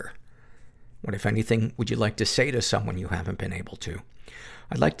down here. What, if anything, would you like to say to someone you haven't been able to?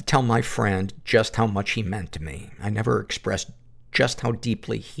 I'd like to tell my friend just how much he meant to me. I never expressed just how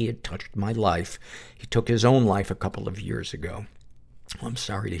deeply he had touched my life. He took his own life a couple of years ago. I'm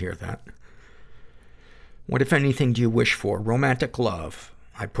sorry to hear that. What, if anything, do you wish for? Romantic love.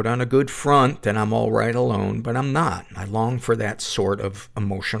 I put on a good front that I'm all right alone, but I'm not. I long for that sort of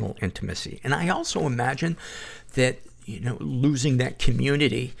emotional intimacy. And I also imagine that, losing that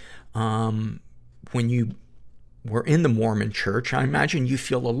community, when you were in the Mormon church, I imagine you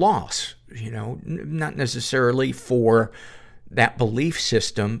feel a loss, not necessarily for that belief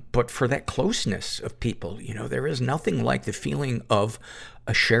system, but for that closeness of people. There is nothing like the feeling of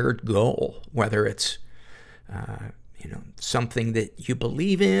a shared goal, whether it's something that you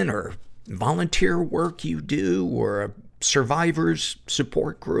believe in, or volunteer work you do, or a survivors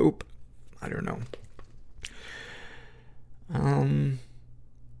support group. I don't know.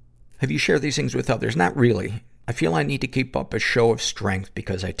 Have you shared these things with others? Not really. I feel I need to keep up a show of strength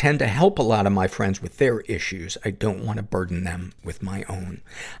because I tend to help a lot of my friends with their issues. I don't want to burden them with my own.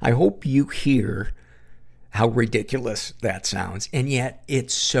 I hope you hear how ridiculous that sounds. And yet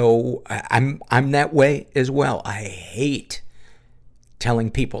it's so, I'm that way as well. I hate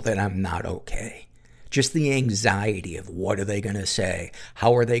telling people that I'm not okay. Just the anxiety of what are they going to say?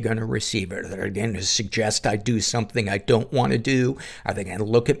 How are they going to receive it? Are they going to suggest I do something I don't want to do? Are they going to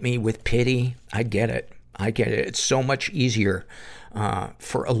look at me with pity? I get it. It's so much easier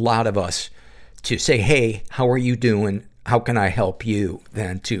for a lot of us to say, hey, how are you doing? How can I help you?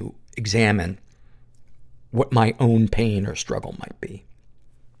 Than to examine what my own pain or struggle might be.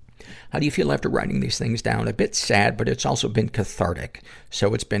 How do you feel after writing these things down? A bit sad, but it's also been cathartic.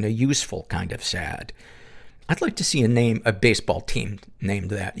 So it's been a useful kind of sad. I'd like to see a baseball team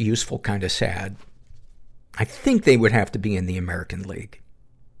named that, Useful Kind of Sad. I think they would have to be in the American League.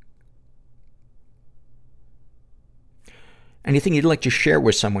 Anything you'd like to share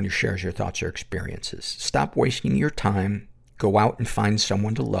with someone who shares your thoughts or experiences? Stop wasting your time. Go out and find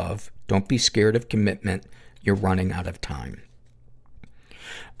someone to love. Don't be scared of commitment. You're running out of time.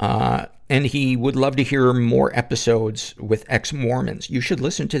 And he would love to hear more episodes with ex-Mormons. You should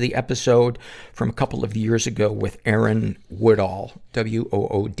listen to the episode from a couple of years ago with Aaron Woodall,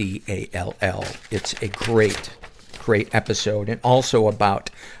 Woodall. It's a great episode, and also about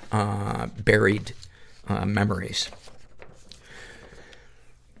buried memories.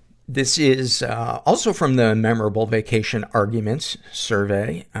 This is also from the Memorable Vacation Arguments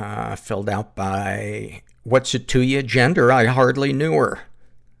survey, filled out by What's It To You? Gender, I hardly knew her.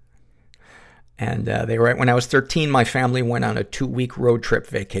 And they write, when I was 13, my family went on a 2-week road trip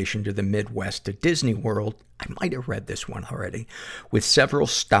vacation to the Midwest to Disney World. I might have read this one already, with several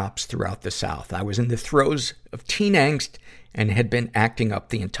stops throughout the South. I was in the throes of teen angst and had been acting up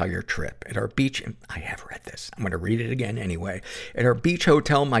the entire trip. At our beach, and I have read this, I'm going to read it again anyway. At our beach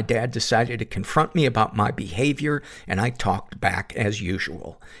hotel, my dad decided to confront me about my behavior, and I talked back as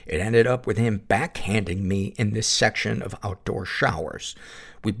usual. It ended up with him backhanding me in this section of outdoor showers.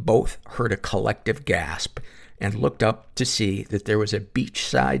 We both heard a collective gasp and looked up to see that there was a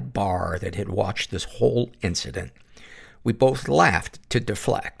beachside bar that had watched this whole incident. We both laughed to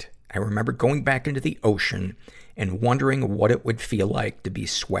deflect. I remember going back into the ocean and wondering what it would feel like to be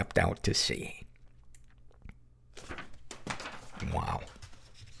swept out to sea. Wow.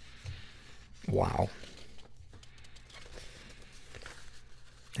 Wow.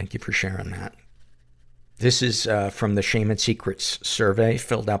 Thank you for sharing that. This is from the Shame and Secrets survey,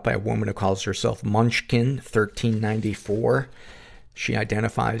 filled out by a woman who calls herself Munchkin 1394. She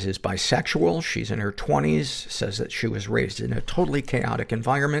identifies as bisexual. She's in her 20s, says that she was raised in a totally chaotic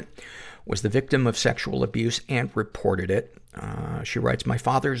environment, was the victim of sexual abuse, and reported it. She writes, my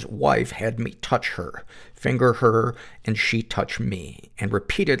father's wife had me touch her, finger her, and she touched me, and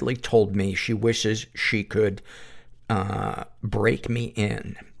repeatedly told me she wishes she could break me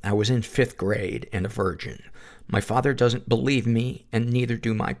in. I was in 5th grade and a virgin. My father doesn't believe me, and neither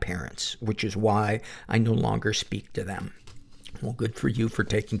do my parents, which is why I no longer speak to them. Well, good for you for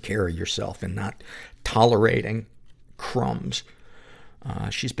taking care of yourself and not tolerating crumbs.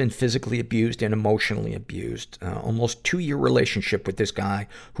 She's been physically abused and emotionally abused. Almost 2-year relationship with this guy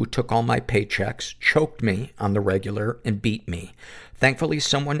who took all my paychecks, choked me on the regular, and beat me. Thankfully,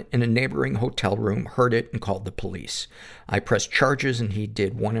 someone in a neighboring hotel room heard it and called the police. I pressed charges, and he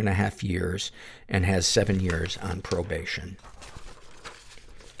did 1.5 years and has 7 years on probation.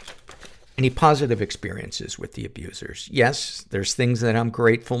 Any positive experiences with the abusers? Yes, there's things that I'm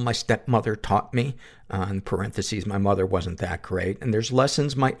grateful my stepmother taught me. In parentheses, my mother wasn't that great. And there's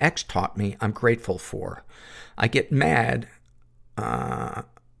lessons my ex taught me I'm grateful for. I get mad,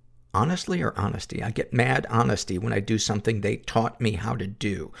 honestly or honesty? I get mad honesty when I do something they taught me how to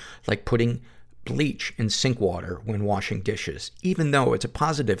do, like putting bleach in sink water when washing dishes. Even though it's a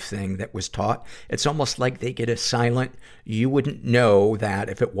positive thing that was taught, it's almost like they get a silent, you wouldn't know that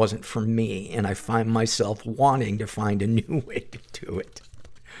if it wasn't for me, and I find myself wanting to find a new way to do it.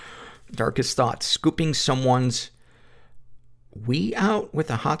 Darkest thoughts, scooping someone's wee out with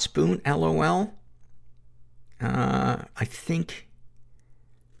a hot spoon, LOL. I think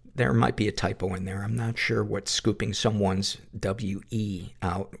there might be a typo in there. I'm not sure what scooping someone's W-E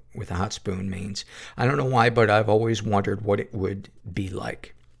out with a hot spoon means. I don't know why, but I've always wondered what it would be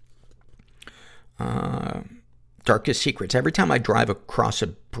like. Darkest secrets. Every time I drive across a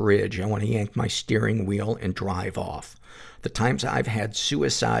bridge, I want to yank my steering wheel and drive off. The times I've had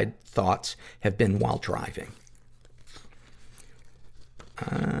suicide thoughts have been while driving.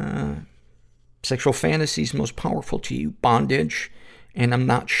 Sexual fantasies most powerful to you. Bondage. And I'm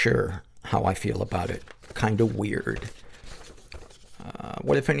not sure how I feel about it. Kind of weird.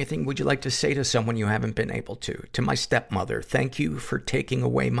 What, if anything, would you like to say to someone you haven't been able to? To my stepmother, thank you for taking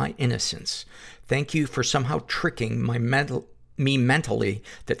away my innocence. Thank you for somehow tricking me mentally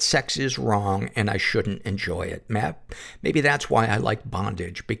that sex is wrong and I shouldn't enjoy it. Maybe that's why I like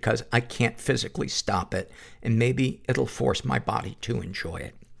bondage, because I can't physically stop it, and maybe it'll force my body to enjoy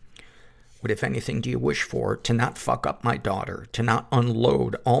it. What, if anything, do you wish for? To not fuck up my daughter, to not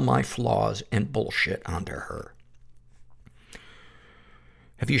unload all my flaws and bullshit onto her.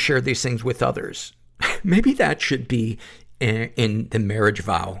 Have you shared these things with others? Maybe that should be in the marriage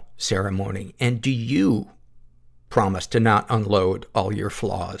vow ceremony. And do you promise to not unload all your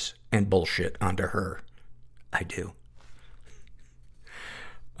flaws and bullshit onto her? I do.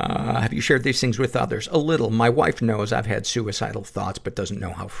 Have you shared these things with others? A little. My wife knows I've had suicidal thoughts, but doesn't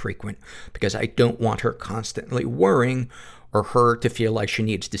know how frequent, because I don't want her constantly worrying, or her to feel like she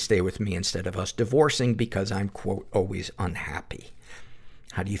needs to stay with me instead of us divorcing because I'm, quote, always unhappy.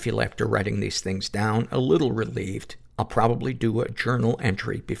 How do you feel after writing these things down? A little relieved. I'll probably do a journal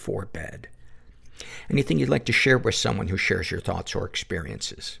entry before bed. Anything you'd like to share with someone who shares your thoughts or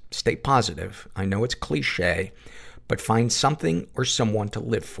experiences? Stay positive. I know it's cliche, but find something or someone to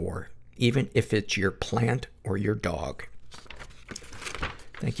live for, even if it's your plant or your dog.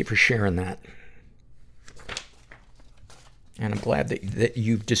 Thank you for sharing that. And I'm glad that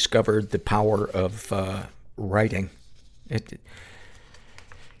you've discovered the power of writing.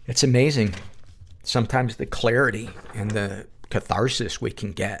 It It's amazing. Sometimes the clarity and the catharsis we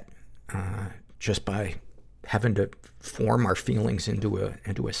can get, just by having to form our feelings into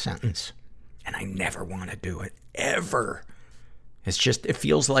a sentence. And I never want to do it, ever. It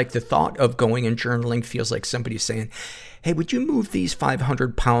feels like the thought of going and journaling feels like somebody saying, hey, would you move these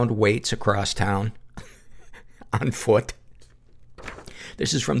 500-pound weights across town on foot?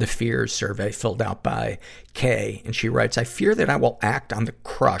 This is from the Fears survey filled out by Kay, and she writes, I fear that I will act on the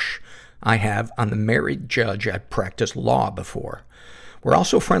crush I have on the married judge I've practiced law before. We're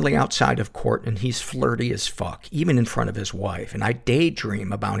also friendly outside of court, and he's flirty as fuck, even in front of his wife, and I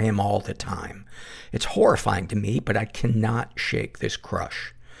daydream about him all the time. It's horrifying to me, but I cannot shake this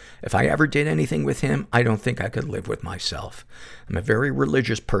crush. If I ever did anything with him, I don't think I could live with myself. I'm a very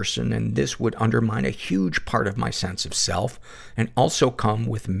religious person, and this would undermine a huge part of my sense of self, and also come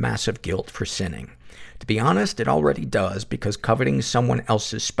with massive guilt for sinning. To be honest, it already does, because coveting someone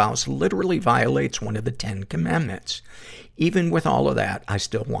else's spouse literally violates one of the 10 Commandments. Even with all of that, I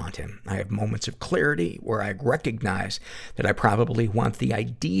still want him. I have moments of clarity where I recognize that I probably want the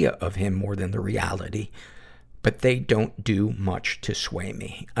idea of him more than the reality, but they don't do much to sway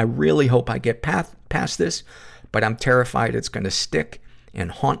me. I really hope I get past this, but I'm terrified it's going to stick and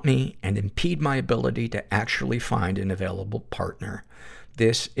haunt me and impede my ability to actually find an available partner.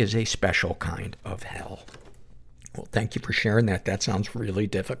 This is a special kind of hell. Well, thank you for sharing that. That sounds really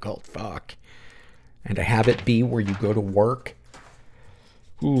difficult. Fuck. And to have it be where you go to work.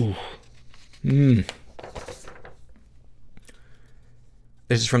 Ooh. This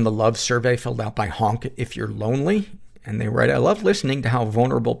is from the Love survey filled out by Honk If You're Lonely. And they write, I love listening to how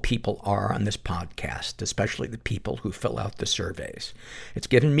vulnerable people are on this podcast, especially the people who fill out the surveys. It's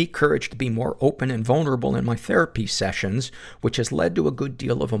given me courage to be more open and vulnerable in my therapy sessions, which has led to a good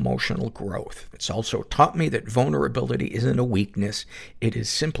deal of emotional growth. It's also taught me that vulnerability isn't a weakness. It is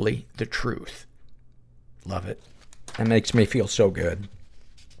simply the truth. Love it. That makes me feel so good.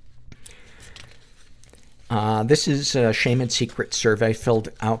 This is a Shame and Secret survey filled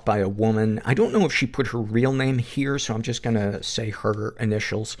out by a woman. I don't know if she put her real name here, so I'm just going to say her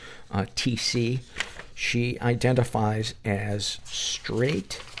initials, TC. She identifies as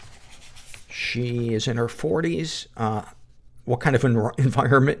straight. She is in her 40s. What kind of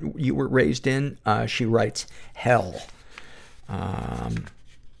environment you were raised in? She writes, hell.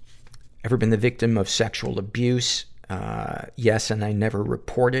 Ever been the victim of sexual abuse? Yes, and I never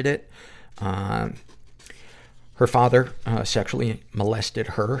reported it. Her father sexually molested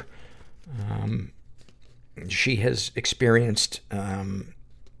her. She has experienced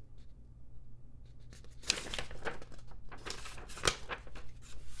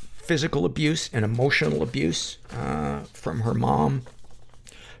physical abuse and emotional abuse from her mom.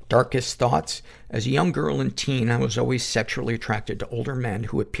 Darkest thoughts. As a young girl and teen, I was always sexually attracted to older men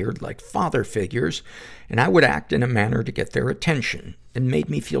who appeared like father figures, and I would act in a manner to get their attention. It made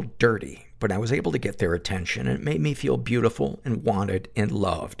me feel dirty, but I was able to get their attention, and it made me feel beautiful and wanted and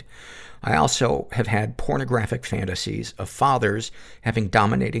loved. I also have had pornographic fantasies of fathers having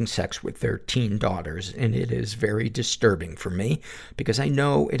dominating sex with their teen daughters, and it is very disturbing for me because I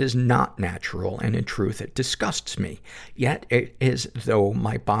know it is not natural, and in truth it disgusts me. Yet it is as though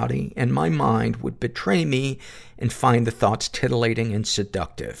my body and my mind would betray me and find the thoughts titillating and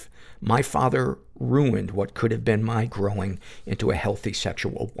seductive. My father ruined what could have been my growing into a healthy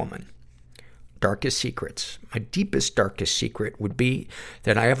sexual woman. Darkest secrets. My deepest, darkest secret would be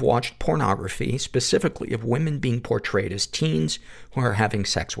that I have watched pornography, specifically of women being portrayed as teens who are having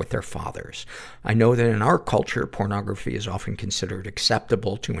sex with their fathers. I know that in our culture, pornography is often considered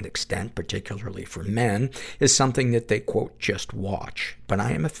acceptable to an extent, particularly for men, is something that they, quote, just watch. But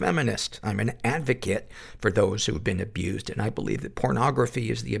I am a feminist. I'm an advocate for those who have been abused, and I believe that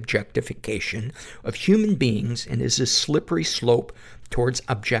pornography is the objectification of human beings and is a slippery slope towards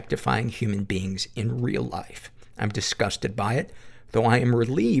objectifying human beings in real life. I'm disgusted by it, though I am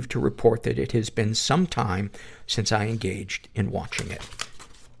relieved to report that it has been some time since I engaged in watching it.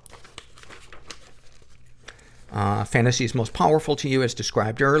 Fantasies most powerful to you, as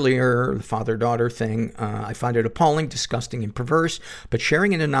described earlier, the father-daughter thing. I find it appalling, disgusting, and perverse, but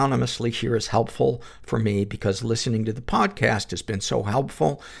sharing it anonymously here is helpful for me because listening to the podcast has been so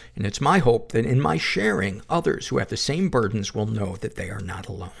helpful, and it's my hope that in my sharing, others who have the same burdens will know that they are not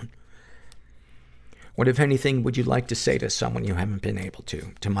alone. What, if anything, would you like to say to someone you haven't been able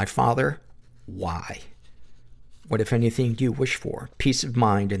to? To my father, why? What, if anything, do you wish for? Peace of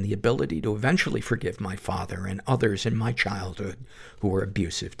mind and the ability to eventually forgive my father and others in my childhood who were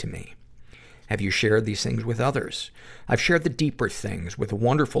abusive to me. Have you shared these things with others? I've shared the deeper things with a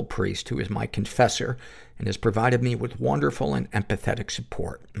wonderful priest who is my confessor and has provided me with wonderful and empathetic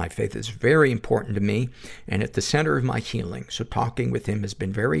support. My faith is very important to me and at the center of my healing, so talking with him has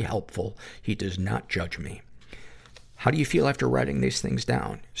been very helpful. He does not judge me. How do you feel after writing these things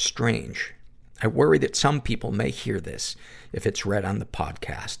down? Strange. I worry that some people may hear this if it's read on the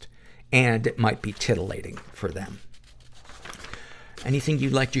podcast, and it might be titillating for them. Anything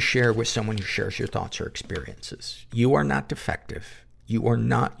you'd like to share with someone who shares your thoughts or experiences? You are not defective. You are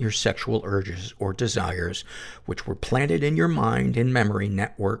not your sexual urges or desires, which were planted in your mind and memory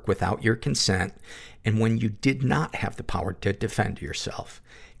network without your consent, and when you did not have the power to defend yourself.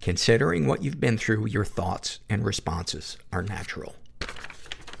 Considering what you've been through, your thoughts and responses are natural.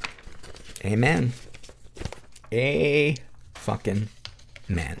 Amen. Fucking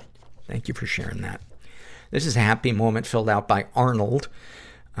man. Thank you for sharing that. This is a happy moment filled out by Arnold.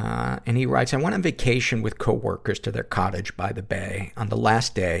 And he writes, I went on vacation with coworkers to their cottage by the bay. On the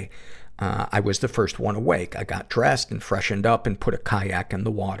last day, I was the first one awake. I got dressed and freshened up and put a kayak in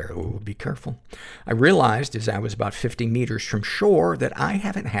the water. Ooh, be careful. I realized as I was about 50 meters from shore that I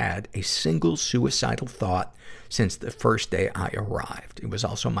haven't had a single suicidal thought since the first day I arrived. It was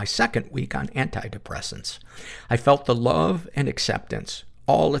also my second week on antidepressants. I felt the love and acceptance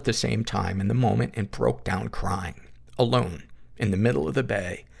all at the same time in the moment and broke down crying, alone, in the middle of the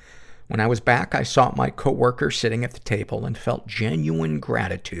bay. When I was back, I saw my coworker sitting at the table and felt genuine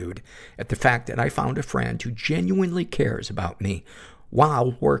gratitude at the fact that I found a friend who genuinely cares about me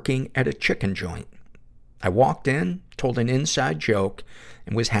while working at a chicken joint. I walked in, told an inside joke,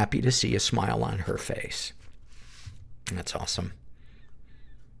 and was happy to see a smile on her face. That's awesome.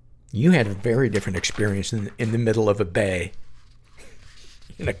 You had a very different experience in the middle of a bay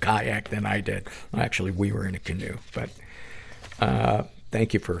in a kayak than I did. Well, actually, we were in a canoe, but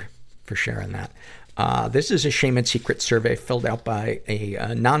thank you for sharing that. This is a Shame and Secret survey filled out by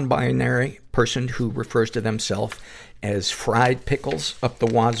a non-binary person who refers to themselves as fried pickles up the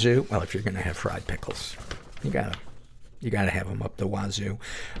wazoo. Well, if you're going to have fried pickles, you gotta have them up the wazoo.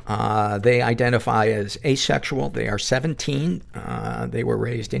 They identify as asexual. They are 17. They were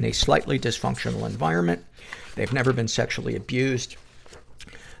raised in a slightly dysfunctional environment. They've never been sexually abused.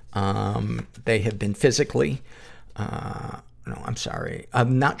 They have been physically,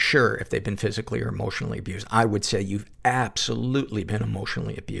 I'm not sure if they've been physically or emotionally abused. I would say you've absolutely been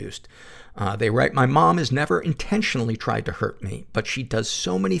emotionally abused. They write, my mom has never intentionally tried to hurt me, but she does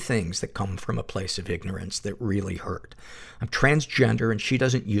so many things that come from a place of ignorance that really hurt. I'm transgender and she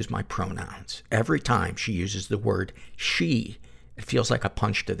doesn't use my pronouns. Every time she uses the word she, it feels like a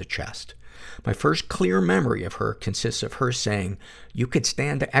punch to the chest. My first clear memory of her consists of her saying, you could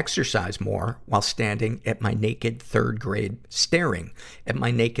stand to exercise more while staring at my naked third grade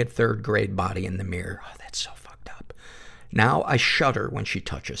body in the mirror. Oh, that's so fucked up. Now I shudder when she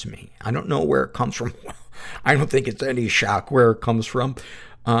touches me. I don't know where it comes from. I don't think it's any shock where it comes from.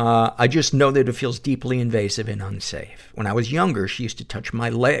 I just know that it feels deeply invasive and unsafe. When I was younger, she used to touch my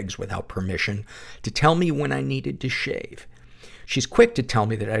legs without permission to tell me when I needed to shave. She's quick to tell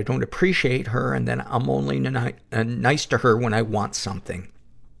me that I don't appreciate her and that I'm only nice to her when I want something.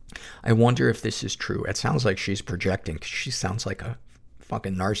 I wonder if this is true. It sounds like she's projecting, 'cause she sounds like a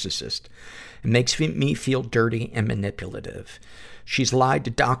fucking narcissist. It makes me feel dirty and manipulative. She's lied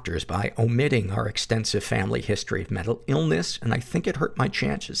to doctors by omitting our extensive family history of mental illness, and I think it hurt my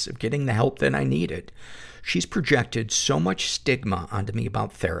chances of getting the help that I needed. She's projected so much stigma onto me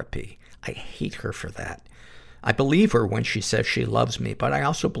about therapy. I hate her for that. I believe her when she says she loves me, but I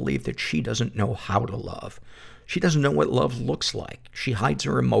also believe that she doesn't know how to love. She doesn't know what love looks like. She hides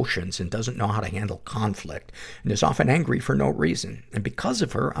her emotions and doesn't know how to handle conflict and is often angry for no reason. And because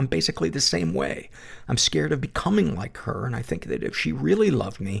of her, I'm basically the same way. I'm scared of becoming like her, and I think that if she really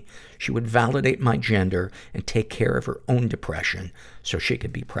loved me, she would validate my gender and take care of her own depression so she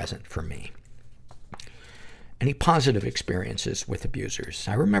could be present for me. Any positive experiences with abusers?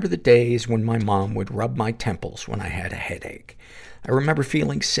 I remember the days when my mom would rub my temples when I had a headache. I remember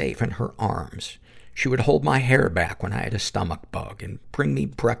feeling safe in her arms. She would hold my hair back when I had a stomach bug and bring me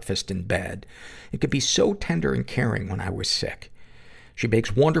breakfast in bed. It could be so tender and caring when I was sick. She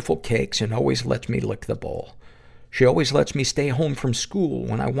bakes wonderful cakes and always lets me lick the bowl. She always lets me stay home from school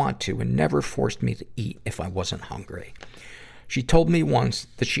when I want to and never forced me to eat if I wasn't hungry. She told me once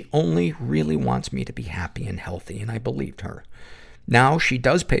that she only really wants me to be happy and healthy, and I believed her. Now she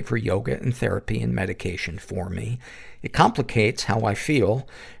does pay for yoga and therapy and medication for me. It complicates how I feel,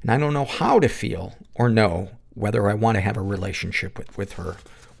 and I don't know how to feel or know whether I want to have a relationship with her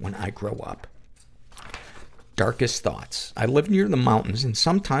when I grow up. darkest thoughts. I live near the mountains, and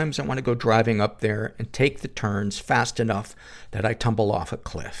sometimes I want to go driving up there and take the turns fast enough that I tumble off a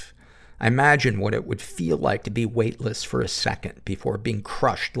cliff. I imagine what it would feel like to be weightless for a second before being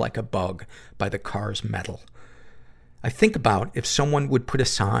crushed like a bug by the car's metal. I think about if someone would put a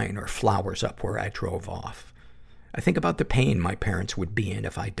sign or flowers up where I drove off. I think about the pain my parents would be in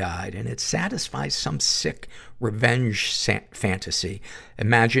if I died, and it satisfies some sick revenge fantasy,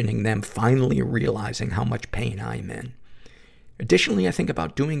 imagining them finally realizing how much pain I'm in. Additionally, I think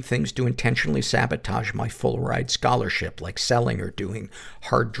about doing things to intentionally sabotage my full-ride scholarship, like selling or doing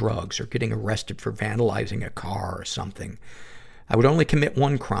hard drugs or getting arrested for vandalizing a car or something. I would only commit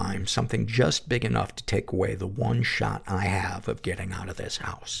one crime, something just big enough to take away the one shot I have of getting out of this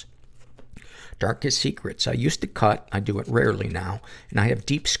house. Darkest secrets. I used to cut. I do it rarely now. And I have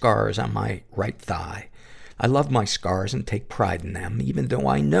deep scars on my right thigh. I love my scars and take pride in them, even though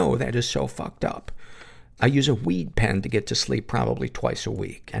I know that is so fucked up. I use a weed pen to get to sleep probably twice a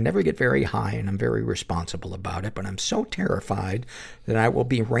week. I never get very high, and I'm very responsible about it, but I'm so terrified that I will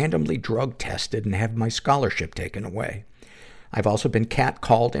be randomly drug tested and have my scholarship taken away. I've also been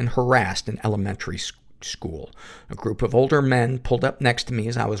catcalled and harassed in elementary school. A group of older men pulled up next to me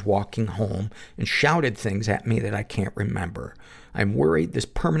as I was walking home and shouted things at me that I can't remember. I'm worried this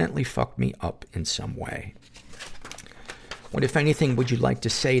permanently fucked me up in some way. What, if anything, would you like to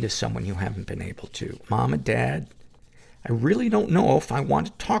say to someone you haven't been able to? Mom and Dad, I really don't know if I want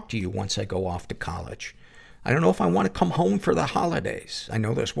to talk to you once I go off to college. I don't know if I want to come home for the holidays. I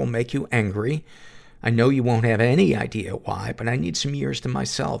know this will make you angry. I know you won't have any idea why, but I need some years to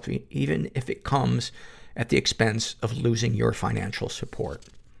myself, even if it comes at the expense of losing your financial support.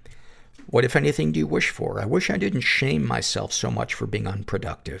 What, if anything, do you wish for? I wish I didn't shame myself so much for being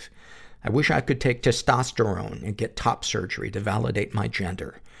unproductive. I wish I could take testosterone and get top surgery to validate my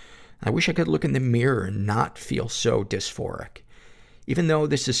gender. I wish I could look in the mirror and not feel so dysphoric. Even though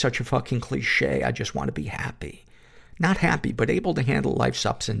this is such a fucking cliche, I just want to be happy. Not happy, but able to handle life's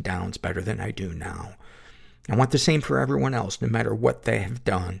ups and downs better than I do now. I want the same for everyone else, no matter what they have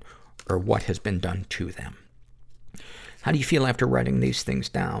done or what has been done to them. How do you feel after writing these things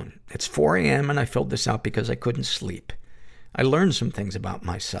down? It's 4 a.m. and I filled this out because I couldn't sleep. I learned some things about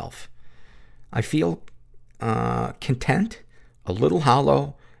myself. I feel content, a little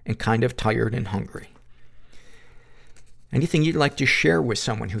hollow, and kind of tired and hungry. Anything you'd like to share with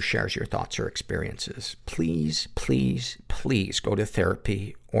someone who shares your thoughts or experiences? Please, please, please go to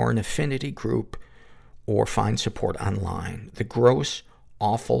therapy or an affinity group or find support online. The gross,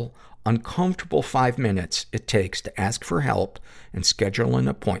 awful, uncomfortable 5 minutes it takes to ask for help and schedule an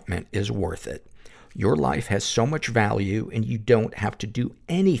appointment is worth it. Your life has so much value, and you don't have to do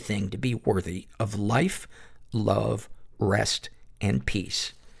anything to be worthy of life, love, rest, and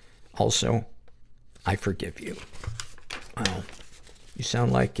peace. Also, I forgive you. Wow. You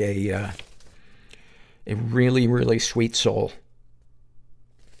sound like a really, really sweet soul.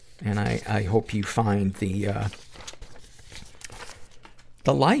 And I hope you find the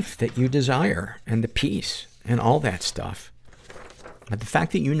life that you desire and the peace and all that stuff. But the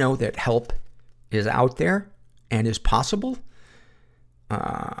fact that you know that help is out there and is possible,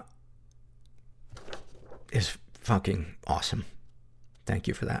 is fucking awesome. Thank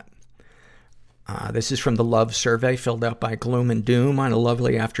you for that. This is from the Love Survey filled out by Gloom and Doom on a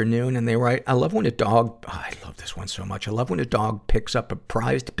lovely afternoon. And they write, I love when a dog, I love this one so much. I love when a dog picks up a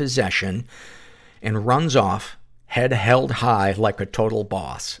prized possession and runs off, head held high like a total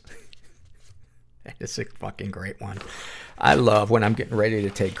boss. It's a fucking great one. I love when I'm getting ready to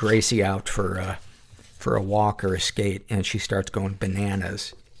take Gracie out for a walk or a skate, and she starts going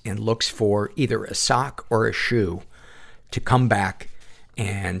bananas and looks for either a sock or a shoe to come back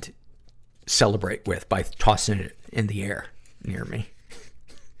and celebrate with by tossing it in the air near me.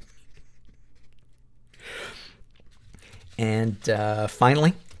 And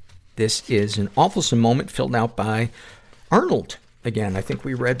finally, this is an awfulsome moment filled out by Arnold. Again, I think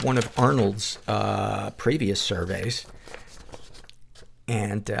we read one of Arnold's previous surveys.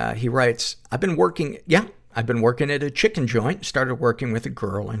 And he writes, I've been working at a chicken joint, started working with a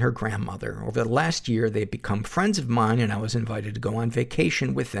girl and her grandmother. Over the last year, they've become friends of mine, and I was invited to go on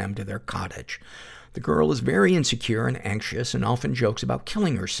vacation with them to their cottage. The girl is very insecure and anxious and often jokes about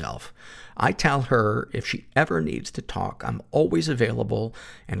killing herself. I tell her if she ever needs to talk, I'm always available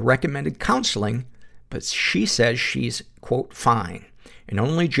and recommended counseling, but she says she's, quote, fine and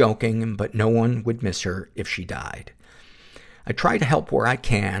only joking, but no one would miss her if she died. I try to help where I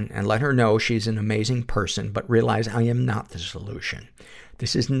can and let her know she's an amazing person, but realize I am not the solution.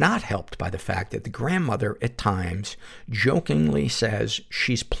 This is not helped by the fact that the grandmother at times jokingly says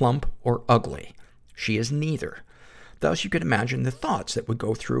she's plump or ugly. She is neither. Thus, you could imagine the thoughts that would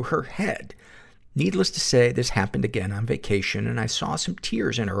go through her head. Needless to say, this happened again on vacation, and I saw some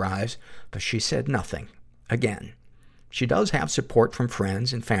tears in her eyes, but she said nothing. Again. She does have support from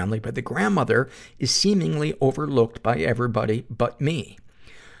friends and family, but the grandmother is seemingly overlooked by everybody but me.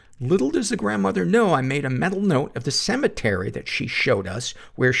 Little does the grandmother know I made a mental note of the cemetery that she showed us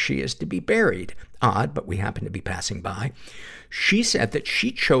where she is to be buried. Odd, but we happened to be passing by. She said that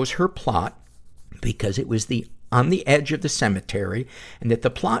she chose her plot because it was on the edge of the cemetery, and that the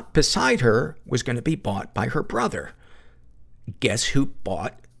plot beside her was going to be bought by her brother. Guess who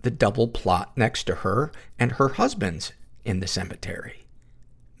bought the double plot next to her and her husband's in the cemetery?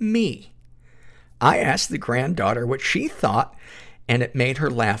 Me. I asked the granddaughter what she thought, and it made her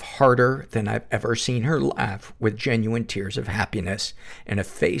laugh harder than I've ever seen her laugh, with genuine tears of happiness and a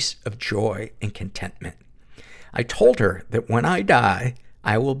face of joy and contentment. I told her that when I die,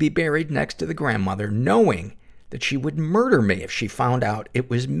 I will be buried next to the grandmother, knowing that she would murder me if she found out it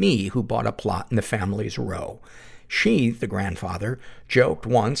was me who bought a plot in the family's row. She, the grandfather, joked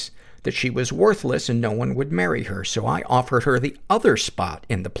once that she was worthless and no one would marry her, so I offered her the other spot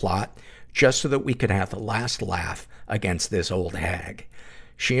in the plot just so that we could have the last laugh against this old hag.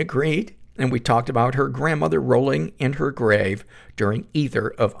 She agreed, and we talked about her grandmother rolling in her grave during either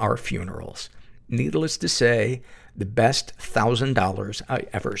of our funerals. Needless to say, the best $1,000 I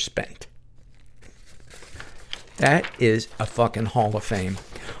ever spent. That is a fucking Hall of Fame.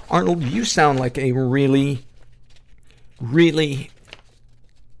 Arnold, you sound like a really, really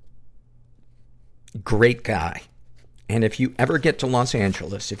great guy. And if you ever get to Los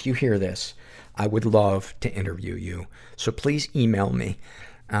Angeles, if you hear this, I would love to interview you. So please email me.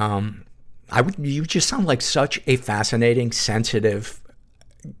 You just sound like such a fascinating, sensitive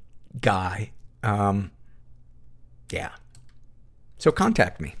guy. Yeah. So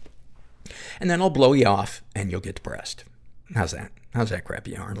contact me. And then I'll blow you off and you'll get depressed. How's that? How's that grab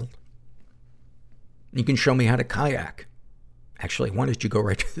you, Arnold? You can show me how to kayak. Actually, why don't you go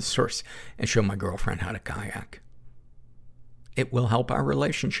right to the source and show my girlfriend how to kayak? It will help our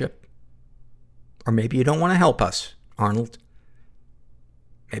relationship. Or maybe you don't want to help us, Arnold.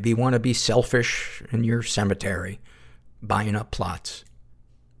 Maybe you want to be selfish in your cemetery, buying up plots.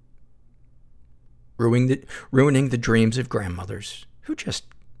 Ruining the dreams of grandmothers who just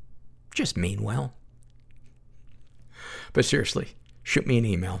mean well. But seriously, shoot me an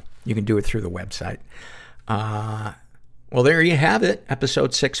email. You can do it through the website. Well, there you have it.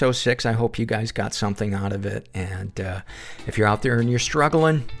 Episode 606. I hope you guys got something out of it. And if you're out there and you're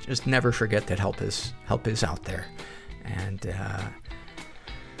struggling, just never forget that help is out there. And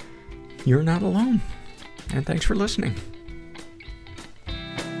you're not alone. And thanks for listening.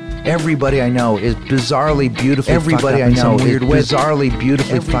 Everybody I know is bizarrely beautifully Everybody fucked up I in know some is weird way. bizarrely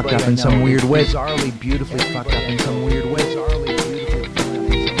beautifully fucked up in some weird way. Bizarrely beautifully fucked up in some weird way.